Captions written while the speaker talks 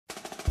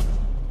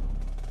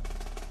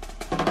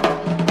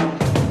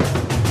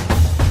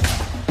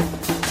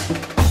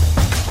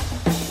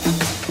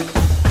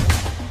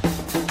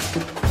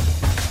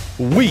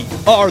We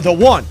are the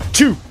 1,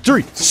 2,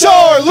 3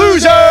 sore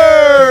losers.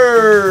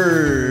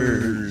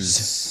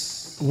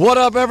 What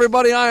up,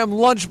 everybody? I am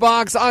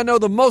Lunchbox. I know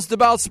the most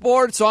about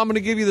sports, so I'm going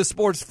to give you the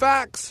sports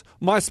facts,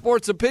 my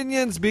sports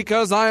opinions,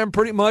 because I am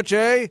pretty much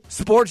a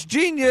sports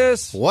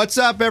genius. What's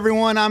up,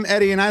 everyone? I'm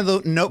Eddie, and I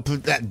know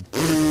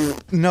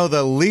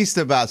the least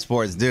about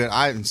sports. Dude,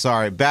 I'm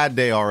sorry. Bad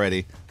day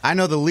already. I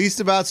know the least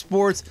about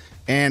sports,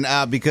 and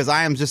because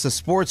I am just a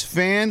sports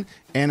fan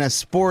and a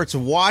sports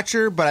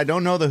watcher, but I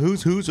don't know the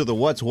who's or the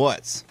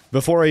what's.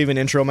 Before I even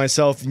intro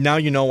myself, now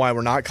you know why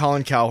we're not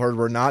Colin Cowherd,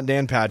 we're not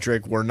Dan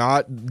Patrick, we're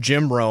not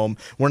Jim Rome,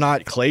 we're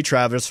not Clay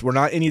Travis, we're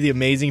not any of the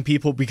amazing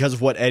people because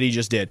of what Eddie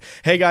just did.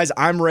 Hey guys,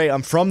 I'm Ray,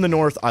 I'm from the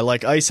North, I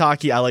like ice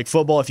hockey, I like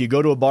football. If you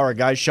go to a bar, a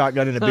guy's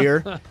shotgun and a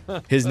beer,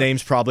 his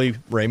name's probably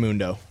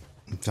Raymundo.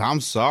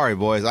 I'm sorry,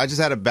 boys. I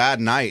just had a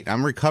bad night.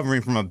 I'm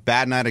recovering from a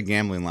bad night of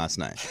gambling last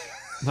night.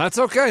 That's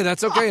okay.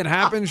 That's okay. It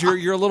happens.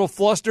 You're a little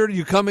flustered.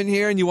 You come in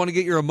here and you want to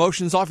get your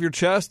emotions off your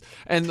chest.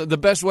 And the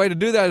best way to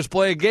do that is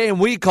play a game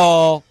we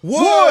call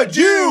Would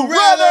You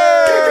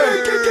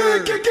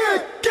Rather?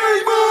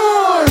 Game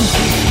on!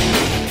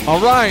 All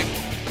right.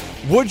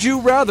 Would you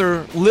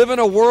rather live in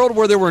a world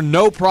where there were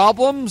no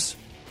problems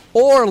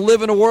or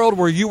live in a world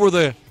where you were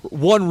the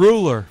one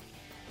ruler?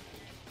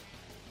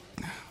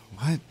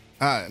 What?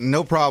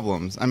 No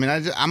problems. I mean,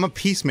 I'm a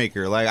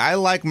peacemaker. Like, I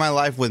like my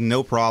life with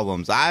no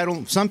problems.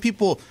 Some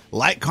people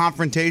like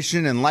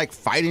confrontation and like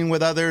fighting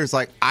with others.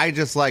 Like, I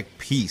just like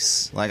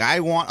peace. Like, I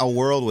want a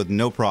world with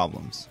no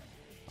problems.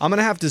 I'm going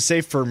to have to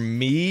say for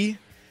me,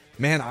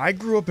 man, I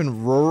grew up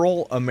in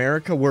rural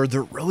America where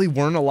there really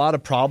weren't a lot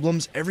of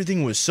problems.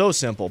 Everything was so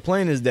simple,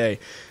 plain as day.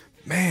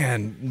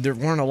 Man, there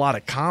weren't a lot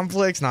of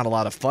conflicts, not a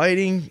lot of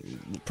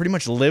fighting. Pretty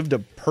much lived a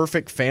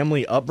perfect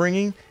family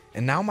upbringing.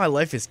 And now my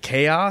life is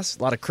chaos,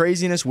 a lot of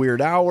craziness, weird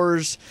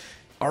hours,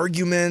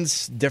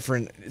 arguments,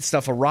 different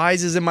stuff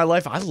arises in my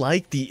life. I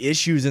like the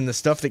issues and the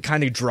stuff that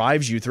kind of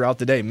drives you throughout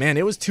the day. Man,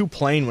 it was too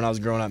plain when I was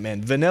growing up,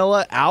 man.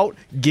 Vanilla out,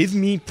 give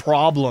me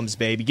problems,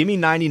 baby. Give me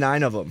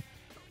 99 of them.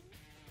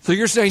 So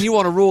you're saying you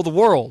want to rule the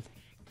world?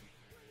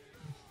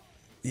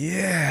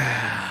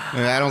 Yeah.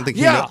 I don't think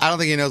he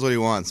knows what he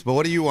wants. But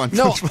what do you want?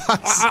 No,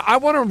 I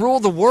want to rule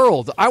the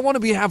world. I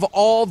want to have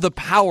all the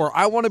power.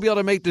 I want to be able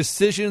to make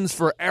decisions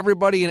for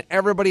everybody, and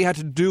everybody has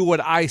to do what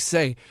I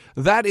say.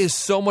 That is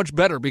so much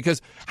better,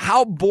 because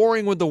how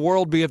boring would the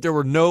world be if there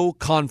were no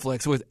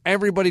conflicts, with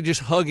everybody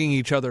just hugging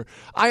each other?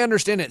 I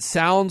understand it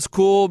sounds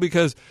cool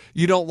because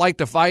you don't like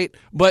to fight,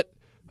 but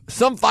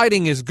some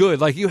fighting is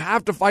good. Like, you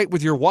have to fight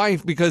with your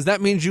wife because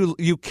that means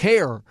you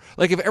care.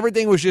 Like, if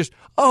everything was just,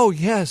 oh,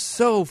 yes,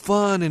 so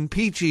fun and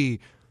peachy,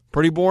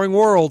 pretty boring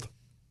world.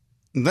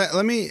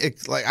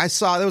 I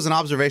saw, there was an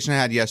observation I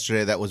had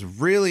yesterday that was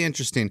really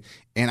interesting,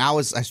 and I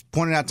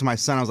pointed out to my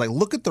son, I was like,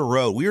 look at the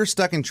road. We were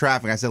stuck in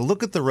traffic. I said,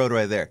 look at the road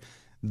right there.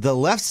 The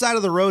left side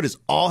of the road is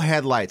all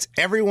headlights.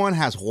 Everyone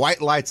has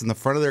white lights in the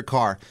front of their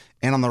car.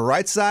 And on the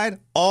right side,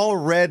 all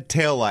red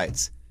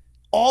taillights.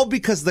 All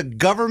because the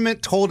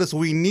government told us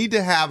we need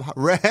to have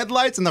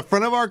headlights in the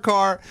front of our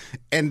car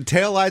and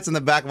taillights in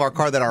the back of our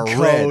car that are red.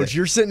 Coach,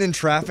 you're sitting in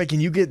traffic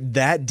and you get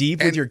that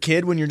deep with your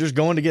kid when you're just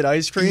going to get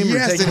ice cream or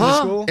taking him to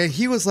school? And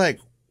he was like,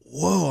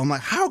 whoa. I'm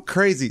like, how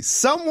crazy.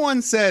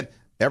 Someone said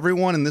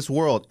everyone in this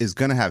world is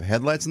going to have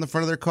headlights in the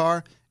front of their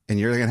car, and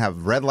you're going to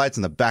have red lights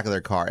in the back of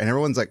their car. And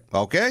everyone's like,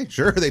 okay,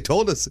 sure, they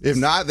told us. If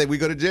not, then we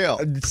go to jail.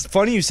 It's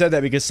funny you said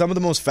that, because some of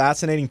the most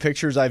fascinating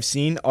pictures I've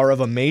seen are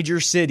of a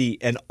major city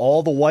and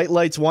all the white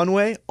lights one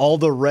way, all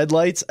the red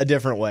lights a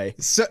different way.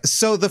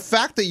 So the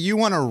fact that you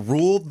want to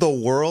rule the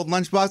world,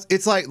 Lunchbox,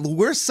 it's like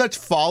we're such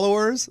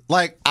followers.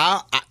 Like,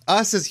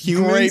 us as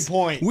humans. Great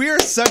point. We are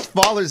such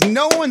followers.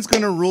 No one's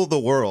going to rule the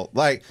world.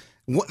 Like,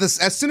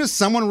 as soon as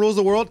someone rules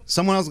the world,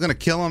 someone else is going to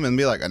kill them and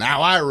be like,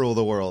 now I rule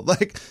the world.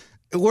 Like,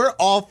 we're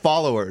all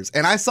followers.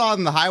 And I saw it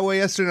on the highway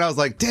yesterday, and I was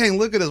like, dang,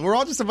 look at us. We're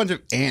all just a bunch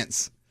of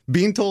ants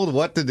being told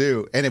what to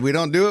do. And if we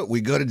don't do it, we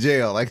go to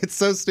jail. Like, it's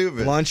so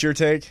stupid. Lunch, your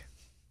take?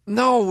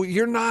 No,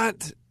 you're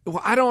not.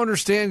 Well, I don't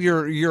understand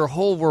your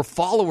whole we're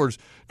followers.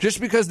 Just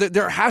because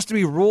there has to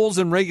be rules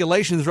and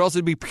regulations, or else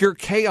it'd be pure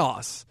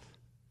chaos.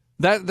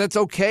 That's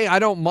okay. I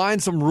don't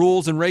mind some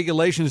rules and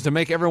regulations to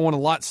make everyone a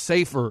lot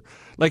safer.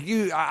 Like,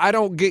 I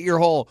don't get your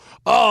whole,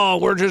 oh,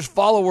 we're just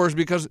followers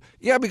because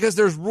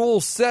there's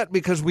rules set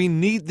because we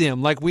need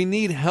them. Like, we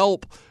need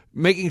help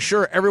making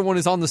sure everyone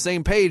is on the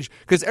same page,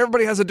 because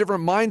everybody has a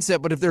different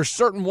mindset. But if there's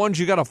certain ones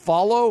you got to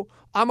follow,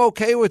 I'm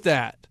okay with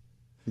that.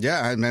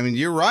 Yeah, I mean,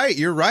 you're right,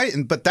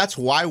 but that's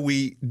why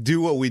we do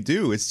what we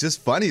do. It's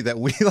just funny that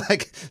we,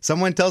 like,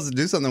 someone tells us to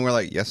do something, we're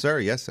like, yes, sir,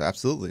 yes,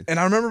 absolutely. And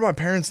I remember my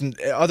parents and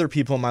other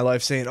people in my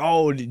life saying,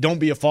 oh, don't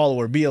be a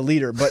follower, be a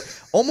leader. But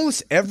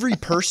almost every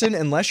person,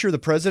 unless you're the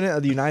president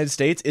of the United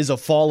States, is a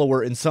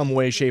follower in some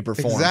way, shape, or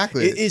form.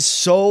 Exactly. It is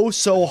so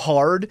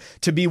hard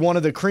to be one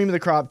of the cream of the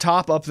crop,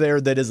 top up there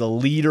that is a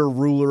leader,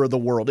 ruler of the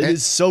world. It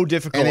is so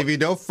difficult. And if you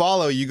don't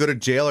follow, you go to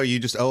jail or you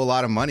just owe a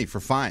lot of money for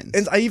fines.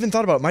 And I even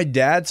thought about my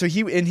dad. So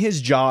he, in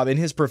his job, in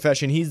his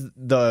profession, he's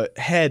the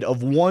head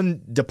of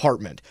one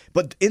department.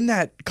 But in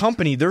that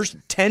company, there's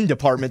 10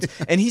 departments,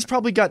 and he's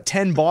probably got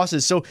 10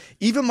 bosses. So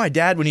even my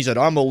dad, when he said,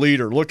 I'm a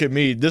leader, look at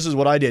me, this is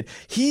what I did.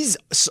 He's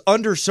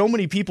under so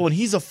many people, and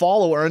he's a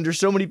follower under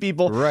so many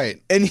people.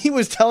 Right. And he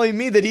was telling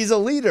me that he's a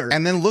leader.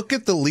 And then look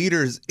at the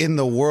leaders in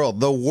the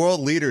world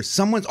leaders.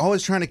 Someone's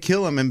always trying to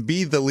kill him and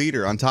be the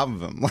leader on top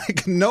of him.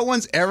 Like, no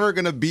one's ever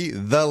going to be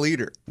the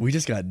leader. We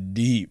just got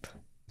deep.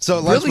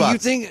 So, Really, Lunchbox. you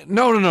think?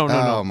 No.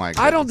 Oh, my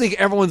I don't goodness.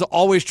 think everyone's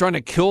always trying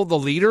to kill the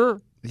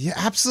leader. Yeah,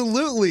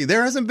 absolutely.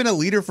 There hasn't been a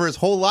leader for his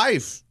whole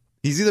life.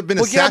 He's either been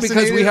Well, yeah, assassinated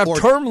because we have or...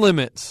 term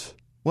limits.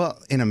 Well,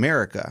 in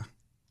America.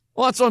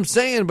 Well, that's what I'm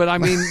saying. But I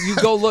mean, you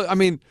go look. I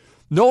mean,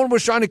 no one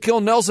was trying to kill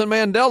Nelson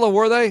Mandela,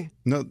 were they?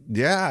 No,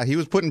 yeah, he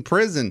was put in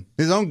prison.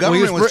 His own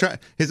government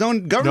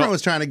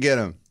was trying to get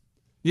him.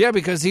 Yeah,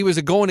 because he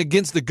was going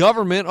against the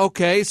government.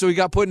 Okay, so he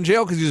got put in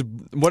jail because he's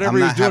whatever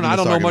he was doing. I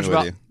don't know much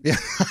about. Yeah,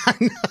 I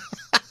know.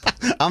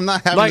 I'm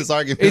not having this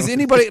argument. Is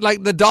anybody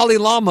like the Dalai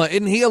Lama?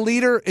 Isn't he a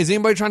leader? Is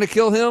anybody trying to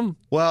kill him?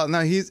 Well,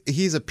 no,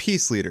 he's a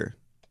peace leader.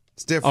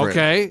 It's different.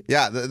 Okay.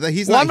 Yeah,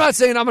 he's Well, not. I'm not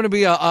saying I'm going to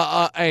be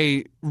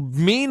a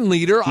mean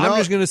leader. I'm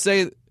just going to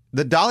say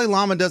The Dalai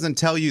Lama doesn't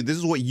tell you this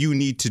is what you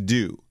need to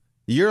do.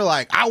 You're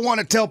like, I want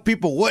to tell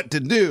people what to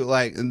do.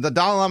 Like, the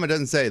Dalai Lama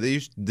doesn't say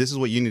that this is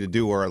what you need to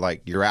do, or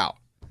like you're out.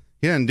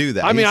 He doesn't do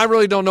that. I mean, I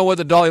really don't know what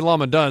the Dalai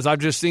Lama does. I've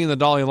just seen the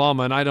Dalai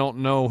Lama, and I don't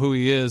know who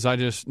he is. I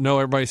just know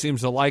everybody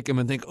seems to like him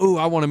and think, ooh,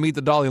 I want to meet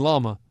the Dalai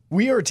Lama.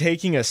 We are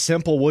taking a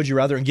simple would you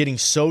rather and getting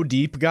so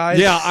deep, guys.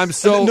 Yeah, I'm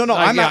so... No,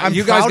 I'm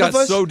you proud guys got of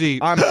us. so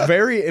deep. I'm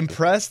very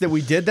impressed that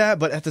we did that,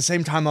 but at the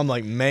same time, I'm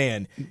like,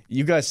 man,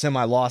 you guys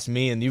semi-lost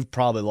me, and you've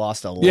probably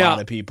lost a lot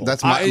of people.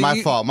 That's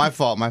my fault. My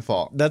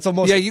fault. That's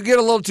almost... Yeah, you get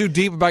a little too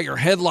deep about your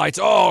headlights.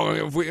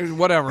 Oh,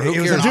 whatever. Who It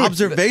was cares? an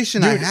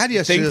observation I had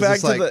yesterday. Think back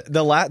It's like, to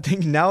the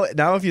thing.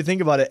 Now, if you think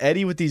about it,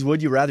 Eddie with these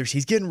would you rather's,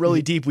 he's getting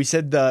really deep. We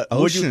said the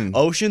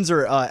oceans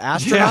or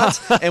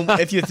astronauts,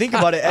 and if you think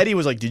about it, Eddie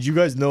was like, "Did you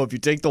guys know if you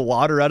take the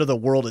water out of the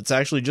world, it's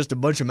actually just a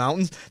bunch of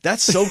mountains?"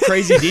 That's so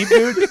crazy deep,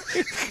 dude.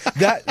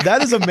 That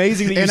is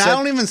amazing. That you and said. I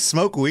don't even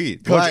smoke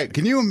weed. Coach, Like,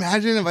 can you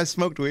imagine if I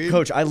smoked weed?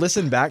 Coach, I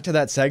listened back to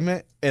that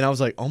segment and I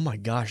was like, "Oh my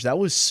gosh, that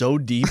was so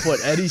deep."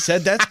 What Eddie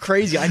said, that's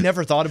crazy. I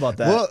never thought about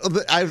that.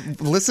 Well, I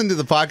listened to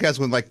the podcast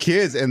with my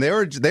kids, and they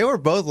were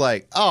both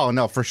like, "Oh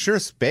no, for sure,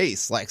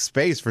 space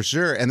for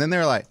sure." And then they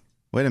were like,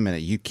 "Wait a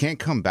minute, you can't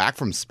come back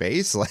from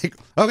space?" Like,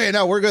 okay,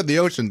 no, we're good. The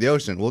ocean.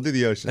 We'll do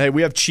the ocean. Hey,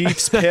 we have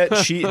Chiefs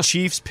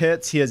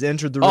Pitts. He has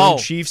entered the room.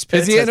 Chiefs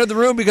Pitts. Has he entered the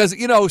room? Because,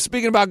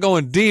 speaking about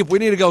going deep, we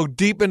need to go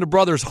deep into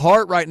brother's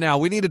heart right now.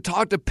 We need to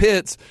talk to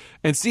Pitts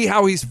and see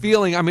how he's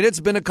feeling. I mean, it's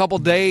been a couple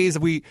days.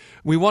 We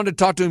wanted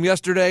to talk to him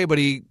yesterday, but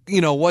he,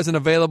 wasn't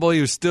available.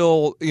 He was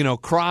still,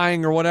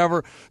 crying or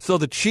whatever. So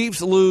the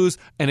Chiefs lose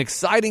an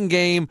exciting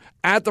game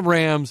at the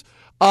Rams.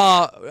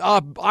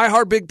 I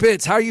Heart Big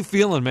Pitts. How are you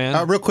feeling,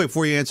 man? Real quick,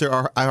 before you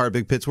answer I Heart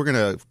Big Pitts, we're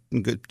going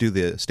to do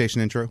the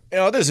station intro.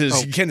 This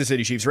is Kansas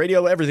City Chiefs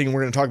Radio. Everything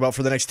we're going to talk about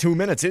for the next 2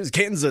 minutes is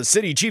Kansas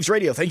City Chiefs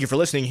Radio. Thank you for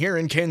listening here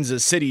in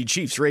Kansas City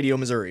Chiefs Radio,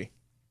 Missouri.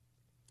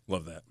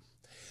 Love that.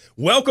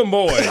 Welcome,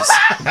 boys.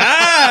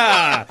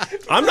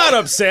 I'm not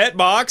upset,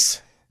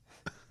 Box.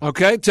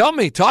 Okay,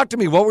 talk to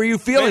me. What were you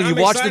feeling? Man, you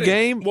watched excited. the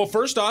game? Well,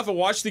 first off, I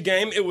watched the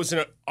game. It was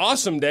an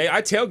awesome day.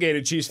 I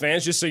tailgated Chiefs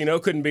fans, just so you know,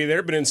 couldn't be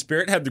there, but in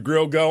spirit, had the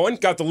grill going,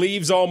 got the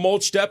leaves all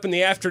mulched up in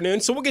the afternoon,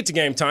 so we'll get to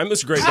game time. It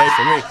was a great day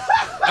for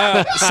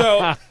me.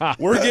 So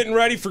we're getting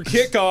ready for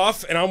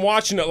kickoff, and I'm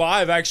watching it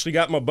live. I actually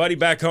got my buddy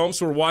back home,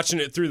 so we're watching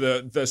it through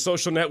the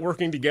social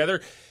networking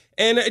together.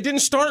 And it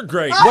didn't start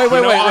great. Wait. Hold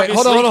on.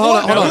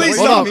 Please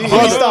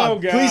Hold stop. on.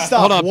 Please stop.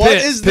 Hold on, What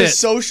Pitt, is the Pitt.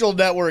 social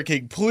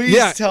networking?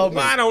 Please tell me.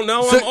 I don't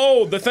know. I'm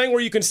old. The thing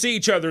where you can see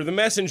each other, the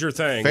messenger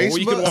thing. Where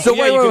you can, Facebook? So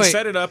you wait. can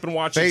set it up and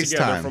watch it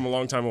together FaceTime. from a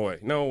long time away.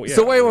 No, yeah.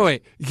 So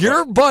wait.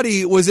 Your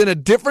buddy was in a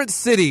different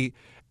city,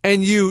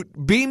 and you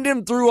beamed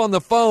him through on the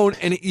phone,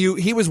 and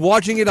he was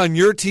watching it on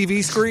your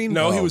TV screen?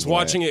 No, he was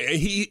watching it.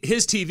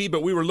 His TV,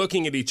 but we were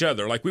looking at each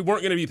other. Like, we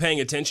weren't going to be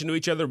paying attention to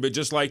each other, but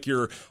just like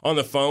you're on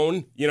the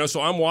phone, so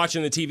I'm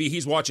watching the TV,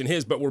 he's watching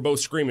his, but we're both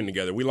screaming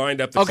together. We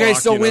lined up the Okay,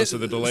 clock, so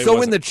the delay when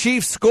wasn't. the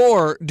Chiefs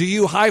score, do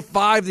you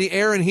high-five the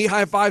air and he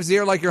high-fives the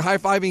air like you're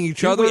high-fiving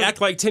each other? We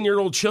act like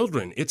 10-year-old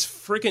children. It's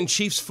freaking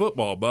Chiefs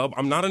football, bub.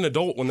 I'm not an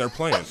adult when they're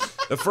playing.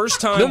 The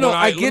first time No, when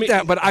I get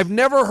that, but I've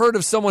never heard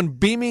of someone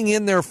beaming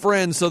in their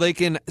friends so they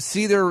can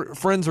see their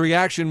friend's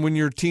reaction when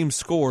your team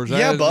scores.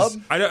 Yeah, bub.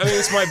 I mean,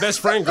 it's my best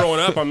friend growing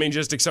up. I mean,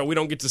 just except we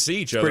don't get to see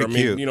each other. I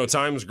pretty mean, cute.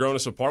 time's grown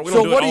us apart. We So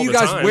don't do what it are all you the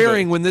guys time,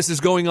 wearing when this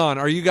is going on?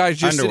 Are you guys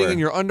just Underwear. sitting in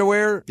your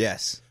underwear?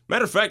 Yes.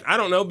 Matter of fact, I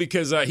don't know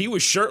because he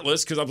was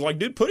shirtless. Because I was like,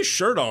 dude, put a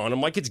shirt on.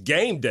 I'm like, it's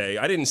game day.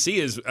 I didn't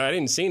see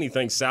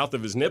anything south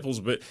of his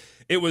nipples, but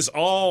it was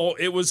all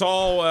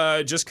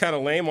just kind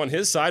of lame on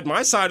his side.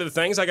 My side of the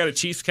things, I got a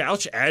Chiefs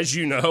couch, as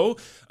you know.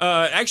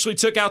 Actually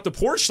took out the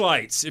porch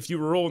lights. If you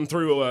were rolling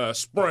through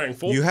spring,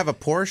 You have a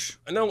Porsche?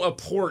 No, a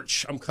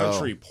porch. I'm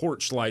country.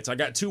 Porch lights. I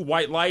got 2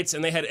 white lights,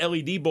 and they had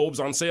LED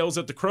bulbs on sales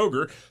at the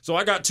Kroger. So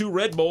I got 2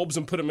 red bulbs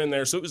and put them in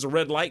there. So it was a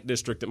red light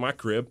district at my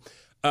crib.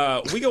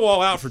 We go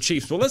all out for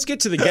Chiefs. But let's get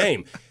to the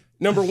game.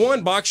 Number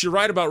one, Box, you're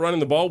right about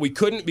running the ball. We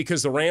couldn't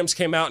because the Rams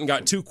came out and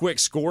got 2 quick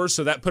scores,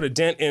 so that put a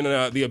dent in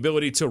the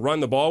ability to run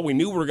the ball. We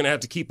knew we were going to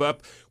have to keep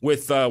up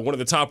with one of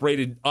the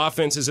top-rated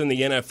offenses in the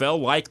NFL,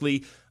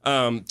 likely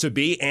to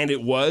be, and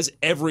it was.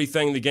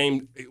 Everything the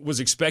game was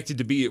expected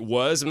to be, it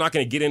was. I'm not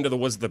going to get into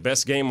was it the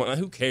best game.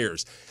 Who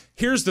cares?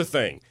 Here's the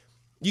thing.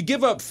 You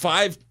give up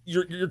 5.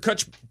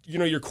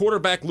 Your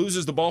quarterback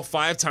loses the ball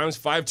 5 times,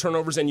 5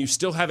 turnovers, and you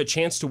still have a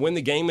chance to win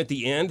the game at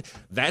the end.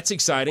 That's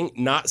exciting.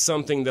 Not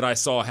something that I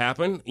saw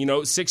happen.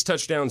 6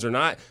 touchdowns or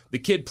not, the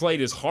kid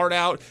played his heart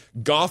out.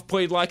 Goff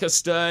played like a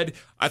stud.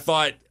 I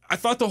thought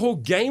the whole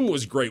game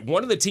was great.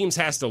 One of the teams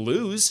has to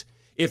lose.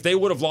 If they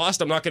would have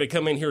lost, I'm not going to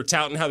come in here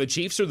touting how the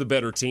Chiefs are the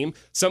better team.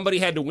 Somebody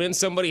had to win,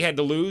 somebody had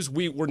to lose.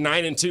 We were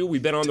 9-2.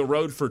 We've been on the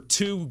road for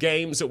 2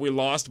 games that we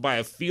lost by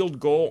a field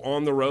goal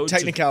on the road.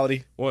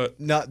 Technicality. What?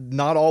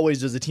 Not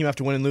always does the team have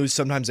to win and lose.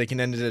 Sometimes they can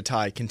end in a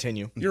tie.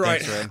 Continue. You're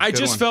right. Thanks, Ray. I Good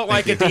just one. felt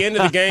like at the end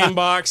of the game,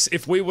 Box,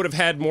 if we would have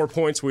had more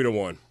points, we'd have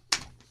won.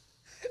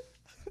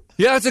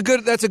 Yeah,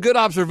 that's a good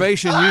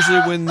observation. Usually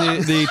when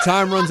the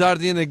time runs out at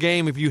the end of the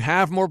game, if you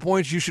have more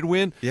points, you should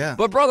win. Yeah.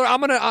 But brother,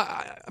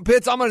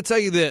 Pitts, I'm gonna tell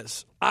you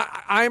this.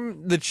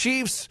 I'm the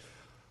Chiefs.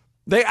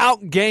 They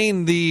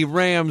outgained the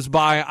Rams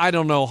by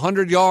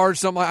 100 yards.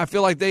 Something. I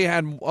feel like they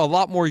had a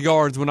lot more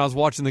yards when I was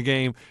watching the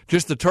game.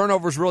 Just the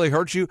turnovers really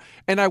hurt you.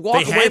 And I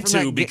walked They away had from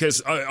to that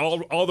because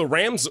all the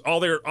Rams, all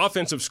their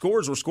offensive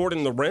scores were scored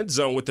in the red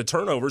zone with the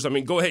turnovers. I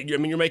mean, go ahead. I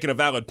mean, you're making a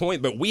valid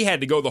point, but we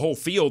had to go the whole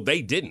field.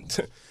 They didn't.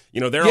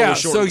 They're only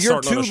short. So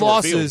your starting on a 2 short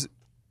losses,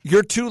 field.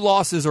 your 2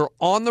 losses are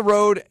on the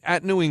road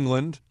at New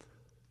England,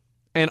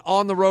 and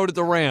on the road at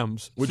the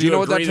Rams. Would so you know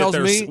what that agree tells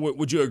they're- me?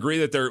 Would you agree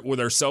that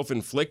they're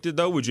self-inflicted,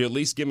 though? Would you at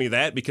least give me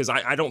that? Because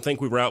I don't think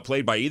we were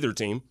outplayed by either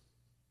team.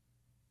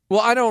 Well,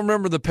 I don't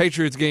remember the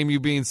Patriots game you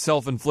being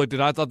self-inflicted.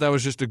 I thought that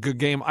was just a good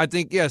game. I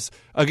think, yes,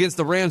 against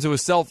the Rams it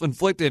was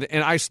self-inflicted,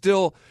 and I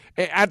still,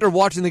 after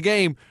watching the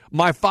game,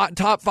 my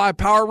top 5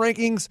 power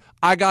rankings,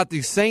 I got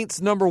the Saints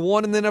number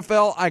 1 in the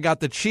NFL, I got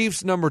the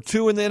Chiefs number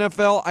 2 in the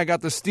NFL, I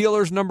got the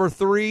Steelers number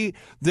 3,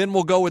 then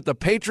we'll go with the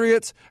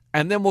Patriots,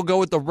 and then we'll go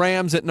with the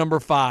Rams at number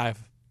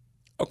 5.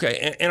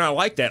 Okay, and I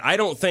like that.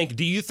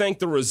 Do you think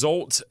the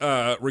result,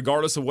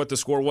 regardless of what the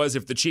score was,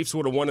 if the Chiefs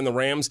would have won in the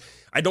Rams,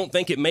 I don't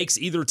think it makes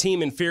either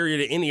team inferior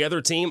to any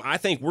other team. I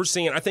think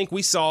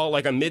we saw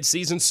like a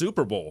midseason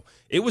Super Bowl.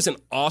 It was an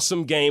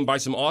awesome game by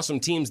some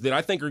awesome teams that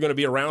I think are going to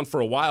be around for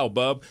a while,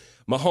 Bub.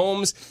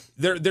 Mahomes,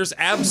 there's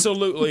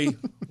absolutely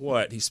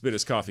what? He spit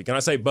his coffee. Can I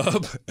say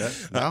Bub?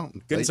 No.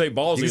 Couldn't say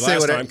ballsy You say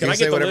last whatever- time. Can you I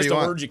say get the whatever list you of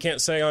want. words you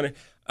can't say on it?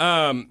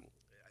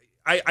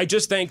 I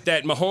just think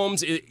that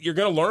Mahomes, you're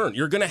going to learn.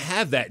 You're going to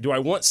have that. Do I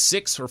want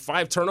 6 or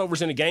 5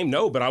 turnovers in a game?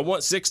 No, but I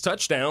want 6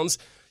 touchdowns.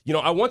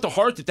 I want the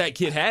heart that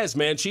kid has,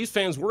 man. Chiefs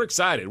fans, we're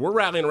excited. We're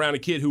rallying around a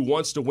kid who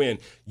wants to win.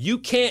 You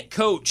can't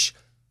coach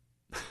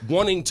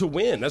wanting to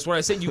win. That's what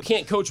I said. You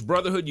can't coach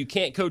brotherhood. You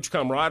can't coach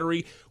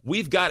camaraderie.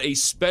 We've got a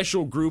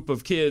special group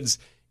of kids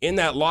in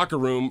that locker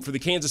room for the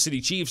Kansas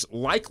City Chiefs.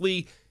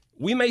 Likely,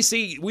 we may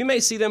see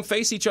them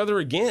face each other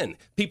again.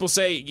 People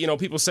say,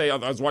 I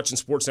was watching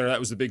SportsCenter, that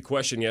was the big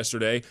question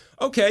yesterday.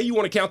 Okay, you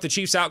want to count the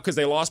Chiefs out because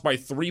they lost by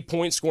 3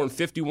 points, scoring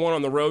 51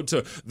 on the road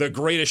to the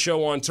greatest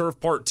show on turf,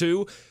 part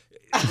 2.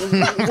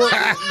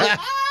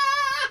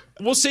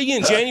 We'll see you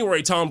in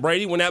January, Tom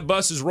Brady, when that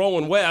bus is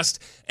rolling west,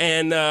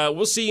 and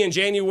we'll see you in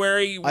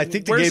January. I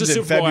think the Where's game's the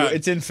in Super Bowl February. at?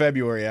 It's in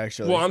February,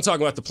 actually. Well, I'm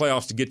talking about the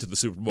playoffs to get to the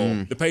Super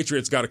Bowl. The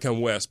Patriots got to come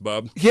west,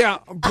 bub. Yeah,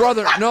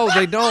 brother. No,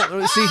 they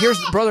don't. See,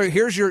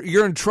 here's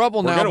you're in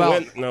trouble We're now gonna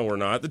about. win. No, we're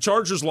not. The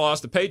Chargers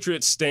lost. The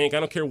Patriots stink. I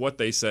don't care what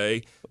they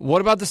say.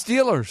 What about the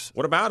Steelers?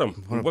 What about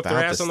them? What Whip their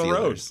about ass the on the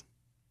road. Steelers?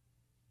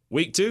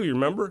 Week 2, you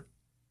remember?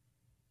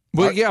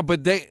 Well, yeah,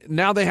 but they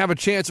have a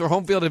chance or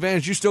home field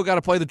advantage. You still got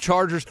to play the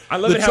Chargers. I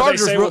love the it how they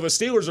Chargers say, well, the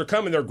Steelers are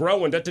coming. They're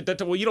growing.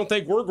 Well, you don't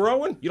think we're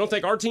growing? You don't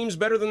think our team's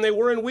better than they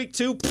were in Week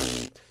 2?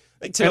 Pfft.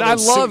 They tell them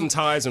suit and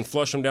ties and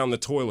flush them down the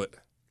toilet.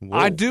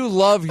 I do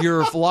love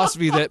your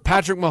philosophy that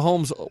Patrick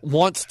Mahomes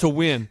wants to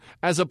win,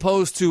 as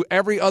opposed to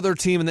every other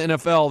team in the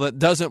NFL that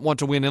doesn't want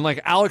to win. And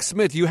like Alex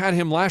Smith, you had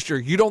him last year.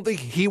 You don't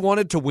think he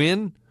wanted to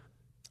win?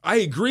 I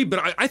agree,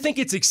 but I think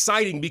it's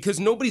exciting because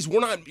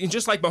we're not,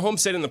 just like Mahomes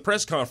said in the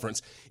press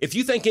conference, if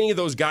you think any of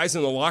those guys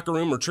in the locker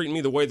room are treating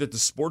me the way that the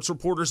sports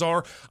reporters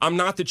are, I'm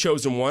not the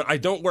chosen one. I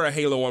don't wear a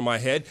halo on my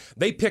head.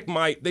 They pick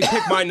my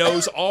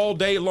nose all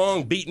day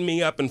long, beating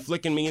me up and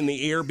flicking me in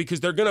the ear because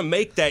they're going to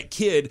make that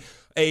kid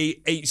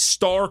a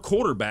star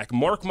quarterback.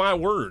 Mark my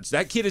words.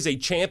 That kid is a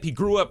champ. He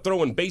grew up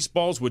throwing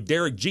baseballs with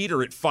Derek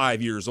Jeter at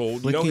 5 years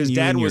old. You know, his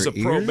dad was a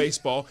pro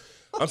baseball.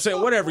 I'm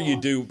saying whatever you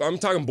do. I'm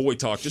talking boy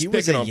talk. Just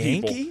picking on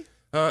people.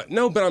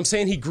 No, but I'm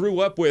saying he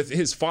grew up with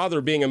his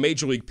father being a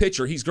major league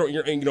pitcher. He's growing,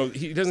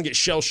 he doesn't get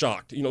shell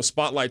shocked.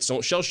 Spotlights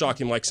don't shell shock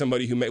him like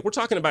somebody who we're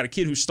talking about a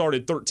kid who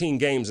started 13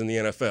 games in the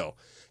NFL.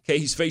 Okay,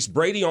 he's faced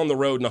Brady on the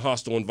road in a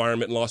hostile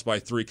environment and lost by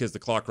 3 because the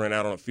clock ran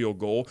out on a field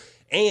goal.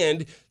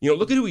 And,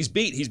 look at who he's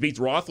beat. He's beat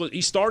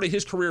Roethlisberger.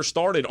 His career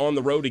started on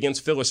the road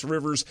against Phyllis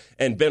Rivers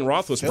and Ben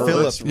Roethlisberger.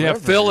 Phyllis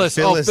Rivers.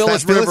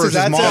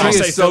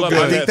 Is so good.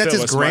 I think that's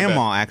his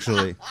grandma,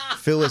 actually.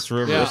 Phyllis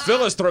Rivers. Yeah.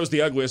 Phyllis throws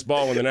the ugliest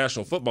ball in the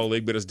National Football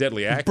League, but is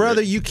deadly accurate.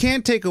 Brother, you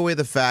can't take away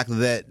the fact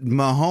that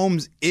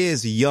Mahomes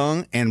is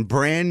young and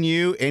brand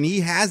new, and he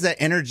has that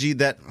energy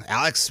that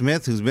Alex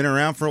Smith, who's been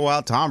around for a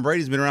while, Tom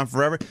Brady's been around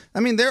forever. I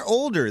mean, they're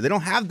older. They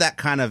don't have that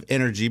kind of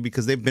energy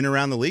because they've been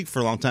around the league for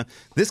a long time.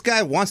 This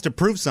guy wants to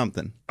prove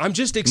something. I'm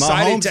just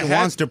excited Mahomes to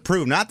wants to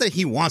prove. Not that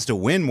he wants to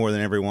win more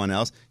than everyone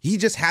else. He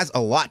just has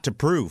a lot to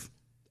prove.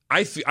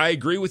 I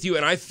agree with you,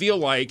 and I feel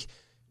like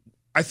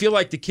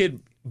the kid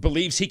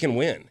believes he can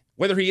win.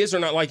 Whether he is or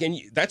not, and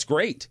that's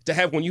great to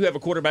have when you have a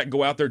quarterback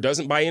go out there,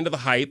 doesn't buy into the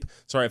hype.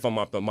 Sorry if I'm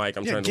off the mic.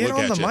 I'm trying to look at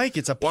you. Get on the mic.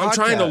 It's a podcast. Well, I'm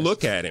trying to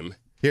look at him.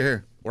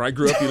 Here. Where I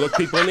grew up, you look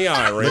people in the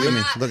eye, right?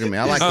 Look at me.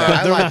 I like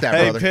that. I like that,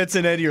 brother. Hey, Pitts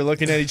and Eddie are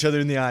looking at each other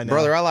in the eye now.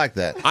 Brother, I like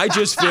that. I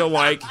just feel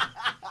like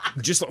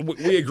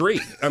we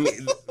agree. I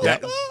mean,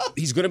 that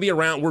he's going to be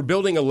around. We're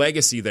building a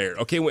legacy there.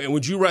 Okay,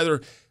 would you rather?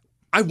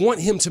 I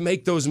want him to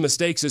make those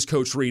mistakes as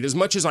Coach Reed. As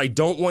much as I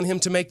don't want him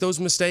to make those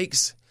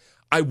mistakes,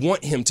 I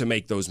want him to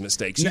make those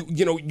mistakes.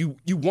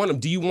 You want him.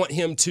 Do you want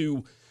him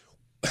to?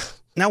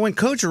 Now, when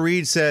Coach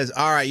Reed says,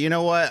 all right, you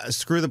know what?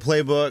 Screw the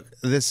playbook.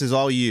 This is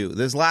all you.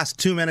 This last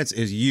 2 minutes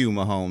is you,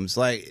 Mahomes.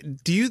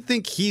 Do you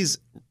think he's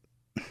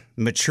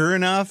mature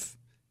enough,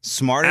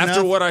 smart enough?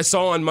 After what I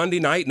saw on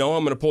Monday night, no,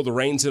 I'm going to pull the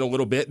reins in a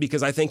little bit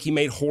because I think he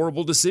made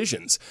horrible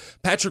decisions.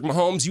 Patrick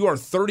Mahomes, you are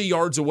 30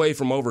 yards away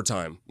from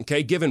overtime.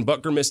 Okay, given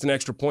Butker missed an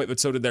extra point, but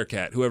so did their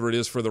cat, whoever it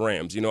is for the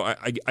Rams.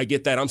 I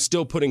get that. I'm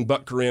still putting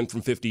Butker in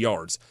from 50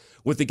 yards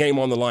with the game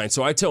on the line.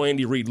 So I tell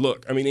Andy Reid,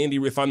 look, Andy,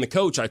 if I'm the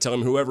coach, I tell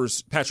him,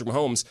 whoever's Patrick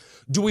Mahomes,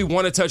 do we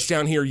want a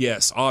touchdown here?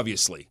 Yes,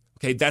 obviously.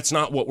 Okay, that's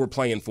not what we're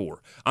playing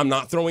for. I'm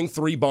not throwing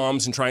 3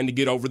 bombs and trying to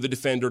get over the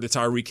defender to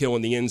Tyreek Hill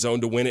in the end zone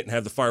to win it and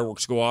have the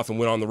fireworks go off and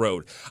win on the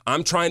road.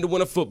 I'm trying to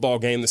win a football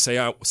game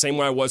the same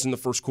way I was in the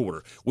first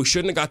quarter. We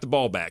shouldn't have got the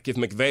ball back. If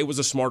McVay was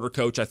a smarter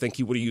coach, I think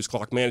he would have used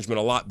clock management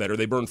a lot better.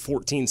 They burned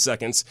 14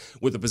 seconds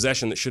with a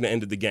possession that should have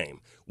ended the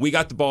game. We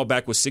got the ball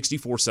back with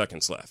 64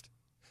 seconds left.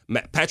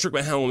 Patrick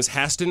Mahomes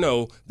has to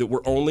know that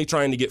we're only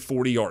trying to get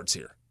 40 yards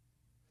here.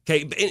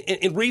 Okay,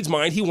 in Reed's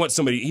mind, he wants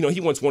somebody, he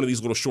wants one of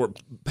these little short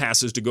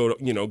passes to go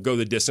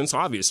the distance.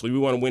 Obviously, we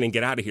want to win and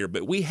get out of here,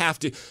 but you have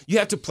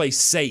to play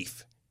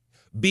safe.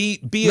 Be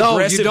aggressive. No,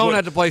 you don't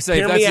have to play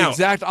safe. That's the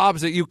exact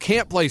opposite. You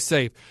can't play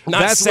safe.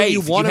 That's safe.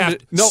 What you want him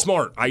to. No,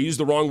 smart. I used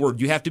the wrong word.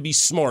 You have to be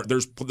smart.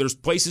 There's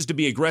places to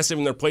be aggressive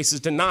and there are places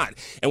to not.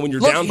 And when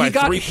you're down by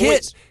 3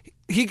 points.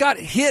 He got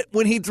hit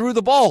when he threw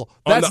the ball.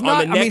 Not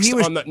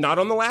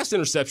on the last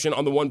interception,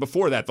 on the one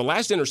before that. The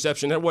last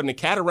interception, there wasn't a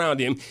cat around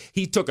him.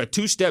 He took a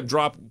 2-step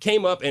drop,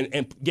 came up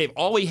and gave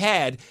all he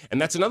had. And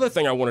that's another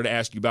thing I wanted to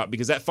ask you about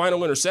because that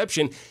final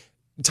interception,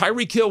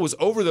 Tyreek Hill was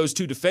over those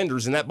 2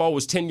 defenders, and that ball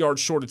was 10 yards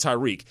short of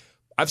Tyreek.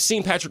 I've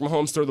seen Patrick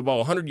Mahomes throw the ball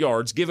 100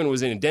 yards, given it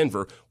was in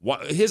Denver.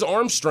 His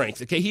arm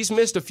strength, okay, he's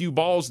missed a few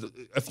balls,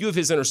 a few of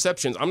his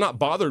interceptions. I'm not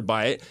bothered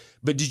by it,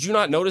 but did you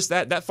not notice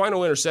that? That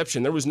final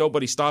interception, there was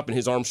nobody stopping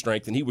his arm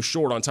strength, and he was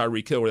short on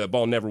Tyreek Hill where that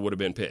ball never would have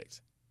been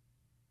picked.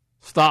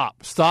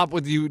 Stop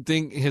with you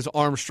think his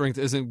arm strength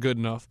isn't good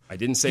enough. I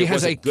didn't say it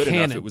wasn't good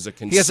enough. It was a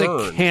concern. He has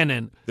a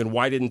cannon. Then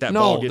why didn't that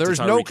ball get to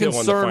Tyreek Hill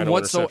on the final interception? No, there's no concern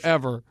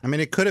whatsoever.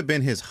 It could have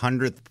been his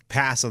 100th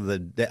pass of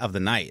the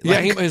night. Yeah,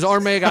 his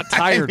arm may have got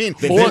tired.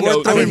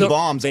 Throwing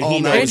bombs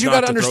all night. And you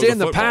got to understand,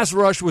 the pass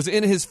rush was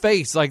in his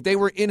face. They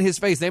were in his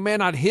face. They may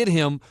not hit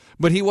him,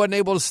 but he wasn't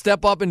able to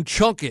step up and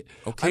chunk it.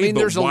 Okay,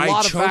 there's a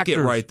lot of factors.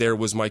 It right there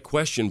was my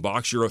question,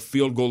 Box. You're a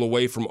field goal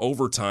away from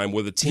overtime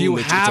with a team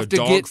that's a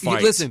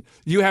dogfight. Listen,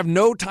 you have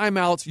no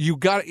timeouts.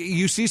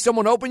 You see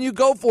someone open, you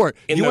go for it.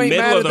 In the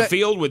middle of the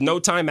field with no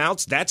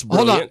timeouts, that's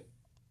brilliant.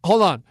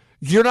 Hold on.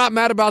 You're not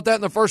mad about that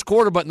in the first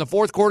quarter, but in the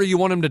fourth quarter, you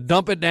want him to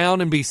dump it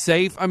down and be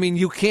safe?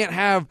 You can't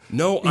have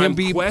him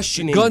be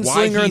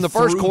gunslinger in the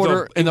first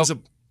quarter.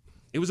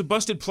 It was a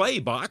busted play,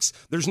 Box.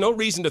 There's no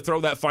reason to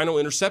throw that final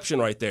interception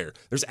right there.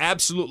 There's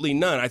absolutely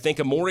none. I think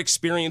a more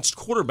experienced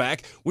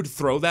quarterback would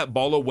throw that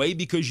ball away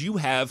because you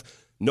have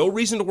no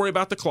reason to worry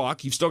about the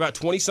clock. You've still got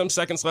 20-some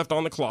seconds left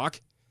on the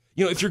clock.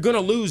 If you're going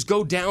to lose,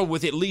 go down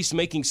with at least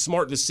making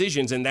smart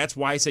decisions, and that's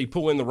why I say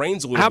pull in the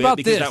reins a little bit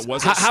because that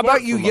wasn't smart. How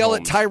about you yell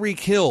at Tyreek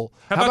Hill?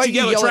 How about you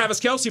yell at Travis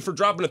Kelce for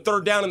dropping a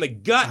 3rd down in the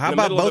gut? How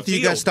about both of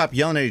you guys stop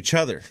yelling at each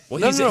other? Well,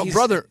 no,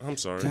 brother. I'm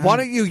sorry. Why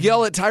don't you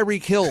yell at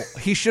Tyreek Hill?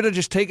 He should have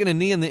just taken a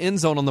knee in the end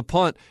zone on the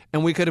punt,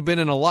 and we could have been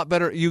in a lot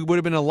better. You would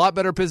have been in a lot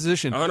better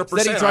position. 100%.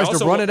 Instead, he tries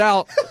to run it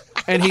out.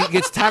 and he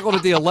gets tackled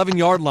at the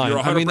 11-yard line. You're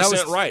 100% I mean, that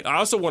was right. I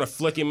also want to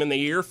flick him in the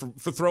ear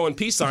for throwing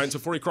peace signs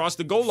before he crossed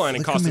the goal line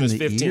and Flick cost him him his in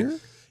the 15. ear?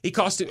 He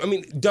cost him. I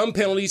mean, dumb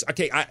penalties.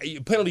 Okay,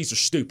 penalties are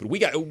stupid.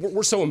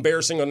 We're so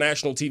embarrassing on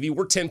national TV.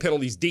 We're 10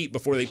 penalties deep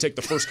before they take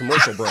the first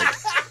commercial break.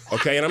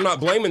 Okay, and I'm not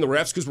blaming the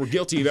refs because we're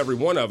guilty of every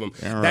one of them.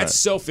 Right. That's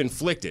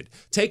self-inflicted.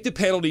 Take the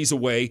penalties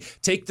away.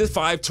 Take the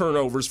 5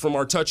 turnovers from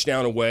our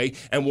touchdown away,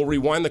 and we'll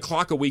rewind the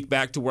clock a week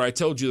back to where I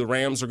told you the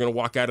Rams are going to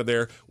walk out of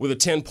there with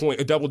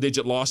a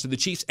double-digit loss to the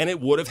Chiefs, and it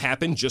would have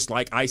happened just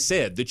like I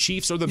said. The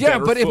Chiefs are the better yeah,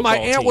 but if my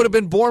aunt would have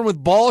been born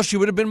with balls, she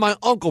would have been my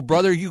uncle,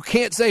 brother. You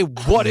can't say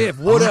what if,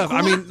 would have.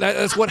 I mean,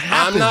 that's what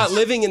happens. I'm not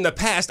living in the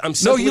past. I'm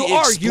simply you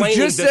are. You explaining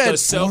just that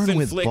said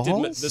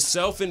the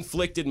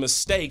self-inflicted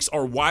mistakes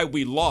are why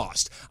we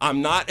lost.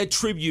 I'm not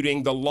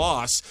attributing the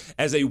loss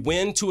as a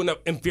win to an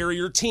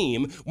inferior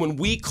team when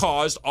we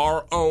caused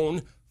our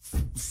own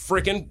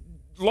freaking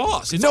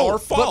loss. It's our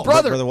fault.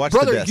 But Brother,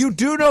 brother, you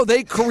do know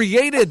they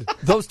created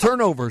those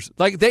turnovers.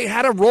 Like, they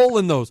had a role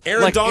in those.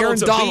 Aaron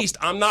Donald's a beast.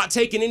 I'm not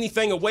taking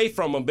anything away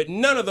from him, but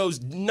none of those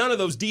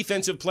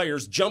defensive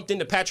players jumped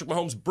into Patrick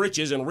Mahomes'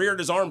 britches and reared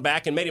his arm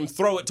back and made him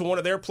throw it to one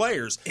of their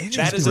players.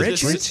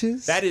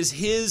 That is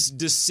his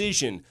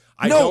decision.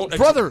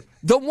 Brother,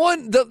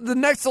 the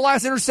next to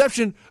last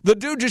interception, the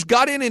dude just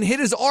got in and hit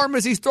his arm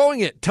as he's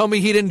throwing it. Tell me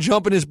he didn't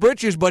jump in his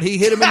britches, but he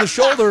hit him in the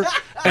shoulder,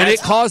 and it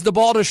caused the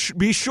ball to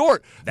be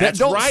short.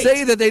 Don't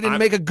say that they didn't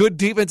make a good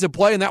defensive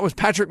play, and that was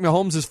Patrick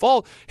Mahomes'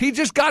 fault. He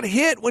just got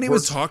hit when he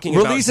was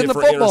releasing the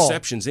football.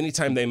 Interceptions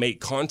anytime they make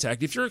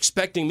contact. If you're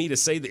expecting me to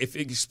say that, if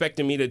you're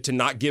expecting me to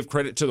not give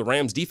credit to the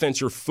Rams defense,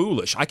 you're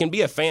foolish. I can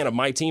be a fan of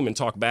my team and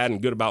talk bad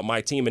and good about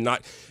my team and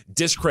not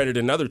discredit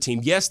another team.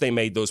 Yes, they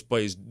made those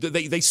plays.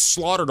 They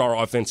slaughtered our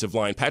offensive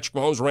line. Patrick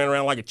Mahomes ran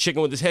around like a chicken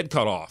with his head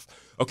cut off.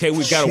 Okay,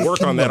 we've got to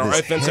work on that. Our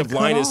offensive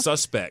line is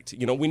suspect.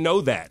 We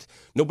know that.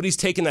 Nobody's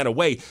taking that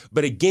away.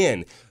 But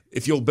again,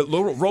 if you'll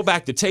roll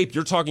back the tape,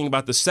 you're talking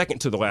about the second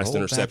to the last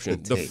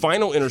interception. The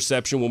final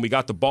interception when we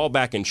got the ball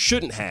back and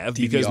shouldn't have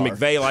because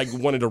McVay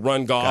wanted to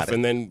run Goff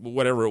and then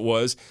whatever it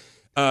was.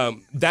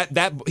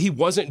 That he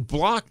wasn't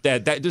blocked.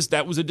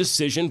 That was a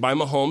decision by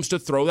Mahomes to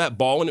throw that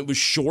ball, and it was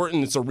short,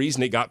 and it's a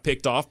reason it got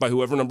picked off by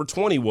whoever number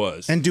 20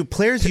 was. And do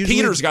players usually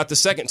Peters got the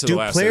second to the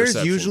last interception? Do players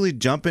interception. usually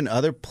jump in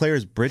other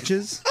players'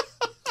 britches?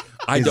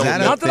 I don't know.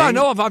 Not that I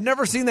know of. I've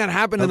never seen that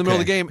happen in the middle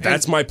of the game.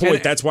 That's my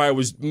point. That's why I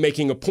was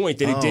making a point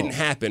that it didn't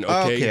happen.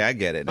 Okay, I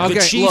get it.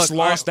 The Chiefs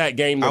lost that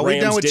game. The Are Rams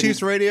we done with didn't.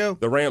 Chiefs radio?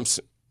 The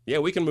Rams. Yeah,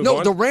 we can move on.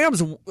 on. The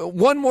Rams,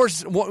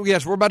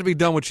 yes, we're about to be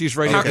done with Chiefs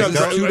radio. How come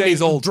it's 2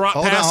 days old. Drop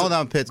passes, hold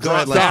on, Pitts. Go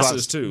drop ahead,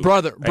 passes too.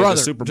 Brother,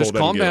 Super Bowl just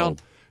calm down.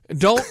 Old.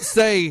 Don't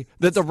say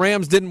that the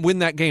Rams didn't win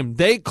that game.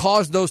 They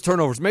caused those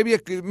turnovers. Maybe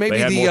they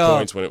had more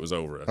points when it was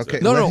over. Okay,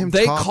 No,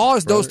 they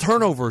caused those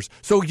turnovers.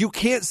 So you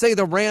can't say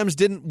the Rams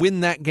didn't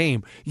win that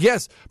game.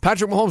 Yes,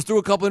 Patrick Mahomes threw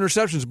a couple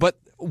interceptions, but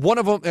one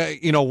of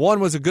them, one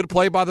was a good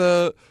play by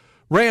the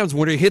Rams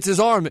when he hits his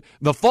arm.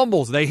 The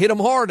fumbles, they hit him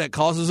hard. That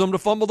causes them to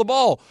fumble the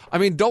ball. I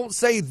mean, don't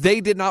say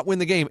they did not win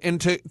the game. And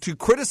to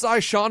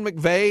criticize Sean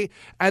McVay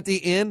at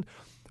the end,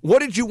 what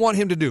did you want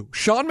him to do?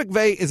 Sean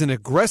McVay is an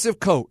aggressive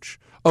coach.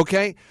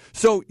 Okay,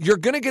 so you're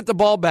going to get the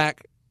ball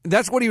back.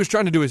 That's what he was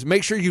trying to do, is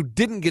make sure you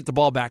didn't get the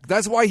ball back.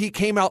 That's why he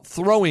came out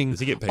throwing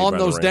on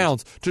those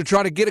downs, to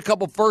try to get a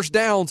couple first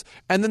downs,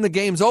 and then the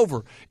game's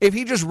over. If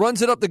he just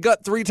runs it up the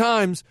gut 3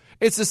 times,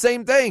 it's the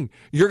same thing.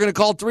 You're going to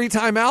call 3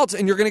 timeouts,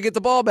 and you're going to get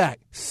the ball back.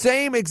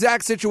 Same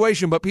exact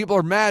situation, but people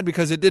are mad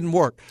because it didn't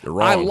work. You're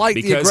wrong. I like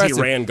the aggressive. Because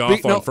he ran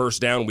Goff on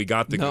first down, we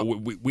got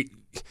the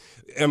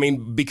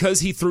because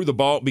he threw the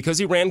ball, because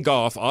he ran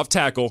Goff off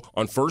tackle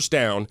on first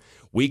down,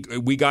 we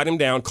got him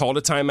down, called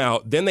a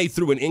timeout. Then they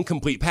threw an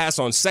incomplete pass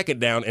on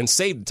second down and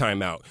saved the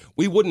timeout.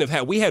 We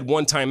had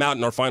one timeout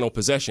in our final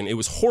possession. It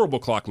was horrible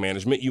clock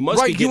management. You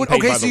must be getting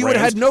paid by the Rams. So you would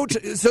have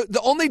had so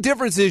the only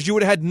difference is you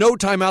would have had no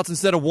timeouts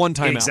instead of one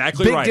timeout.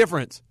 Exactly right. Big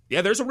difference.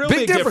 Yeah, there's a real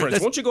big difference. Why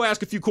don't you go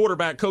ask a few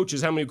quarterback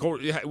coaches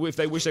if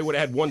they wish they would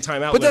have had one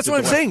timeout? But that's what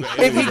I'm saying.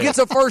 If he gets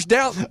a first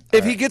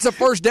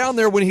down,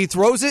 there when he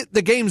throws it,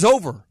 the game's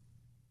over.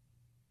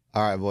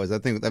 All right, boys. I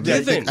think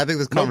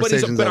this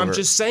conversation's But over. I'm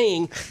just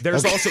saying,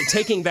 there's also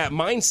taking that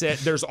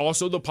mindset. There's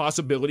also the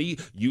possibility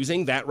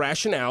using that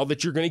rationale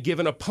that you're going to give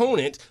an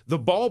opponent the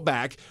ball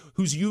back,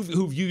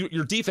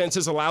 your defense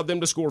has allowed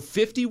them to score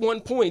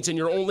 51 points, and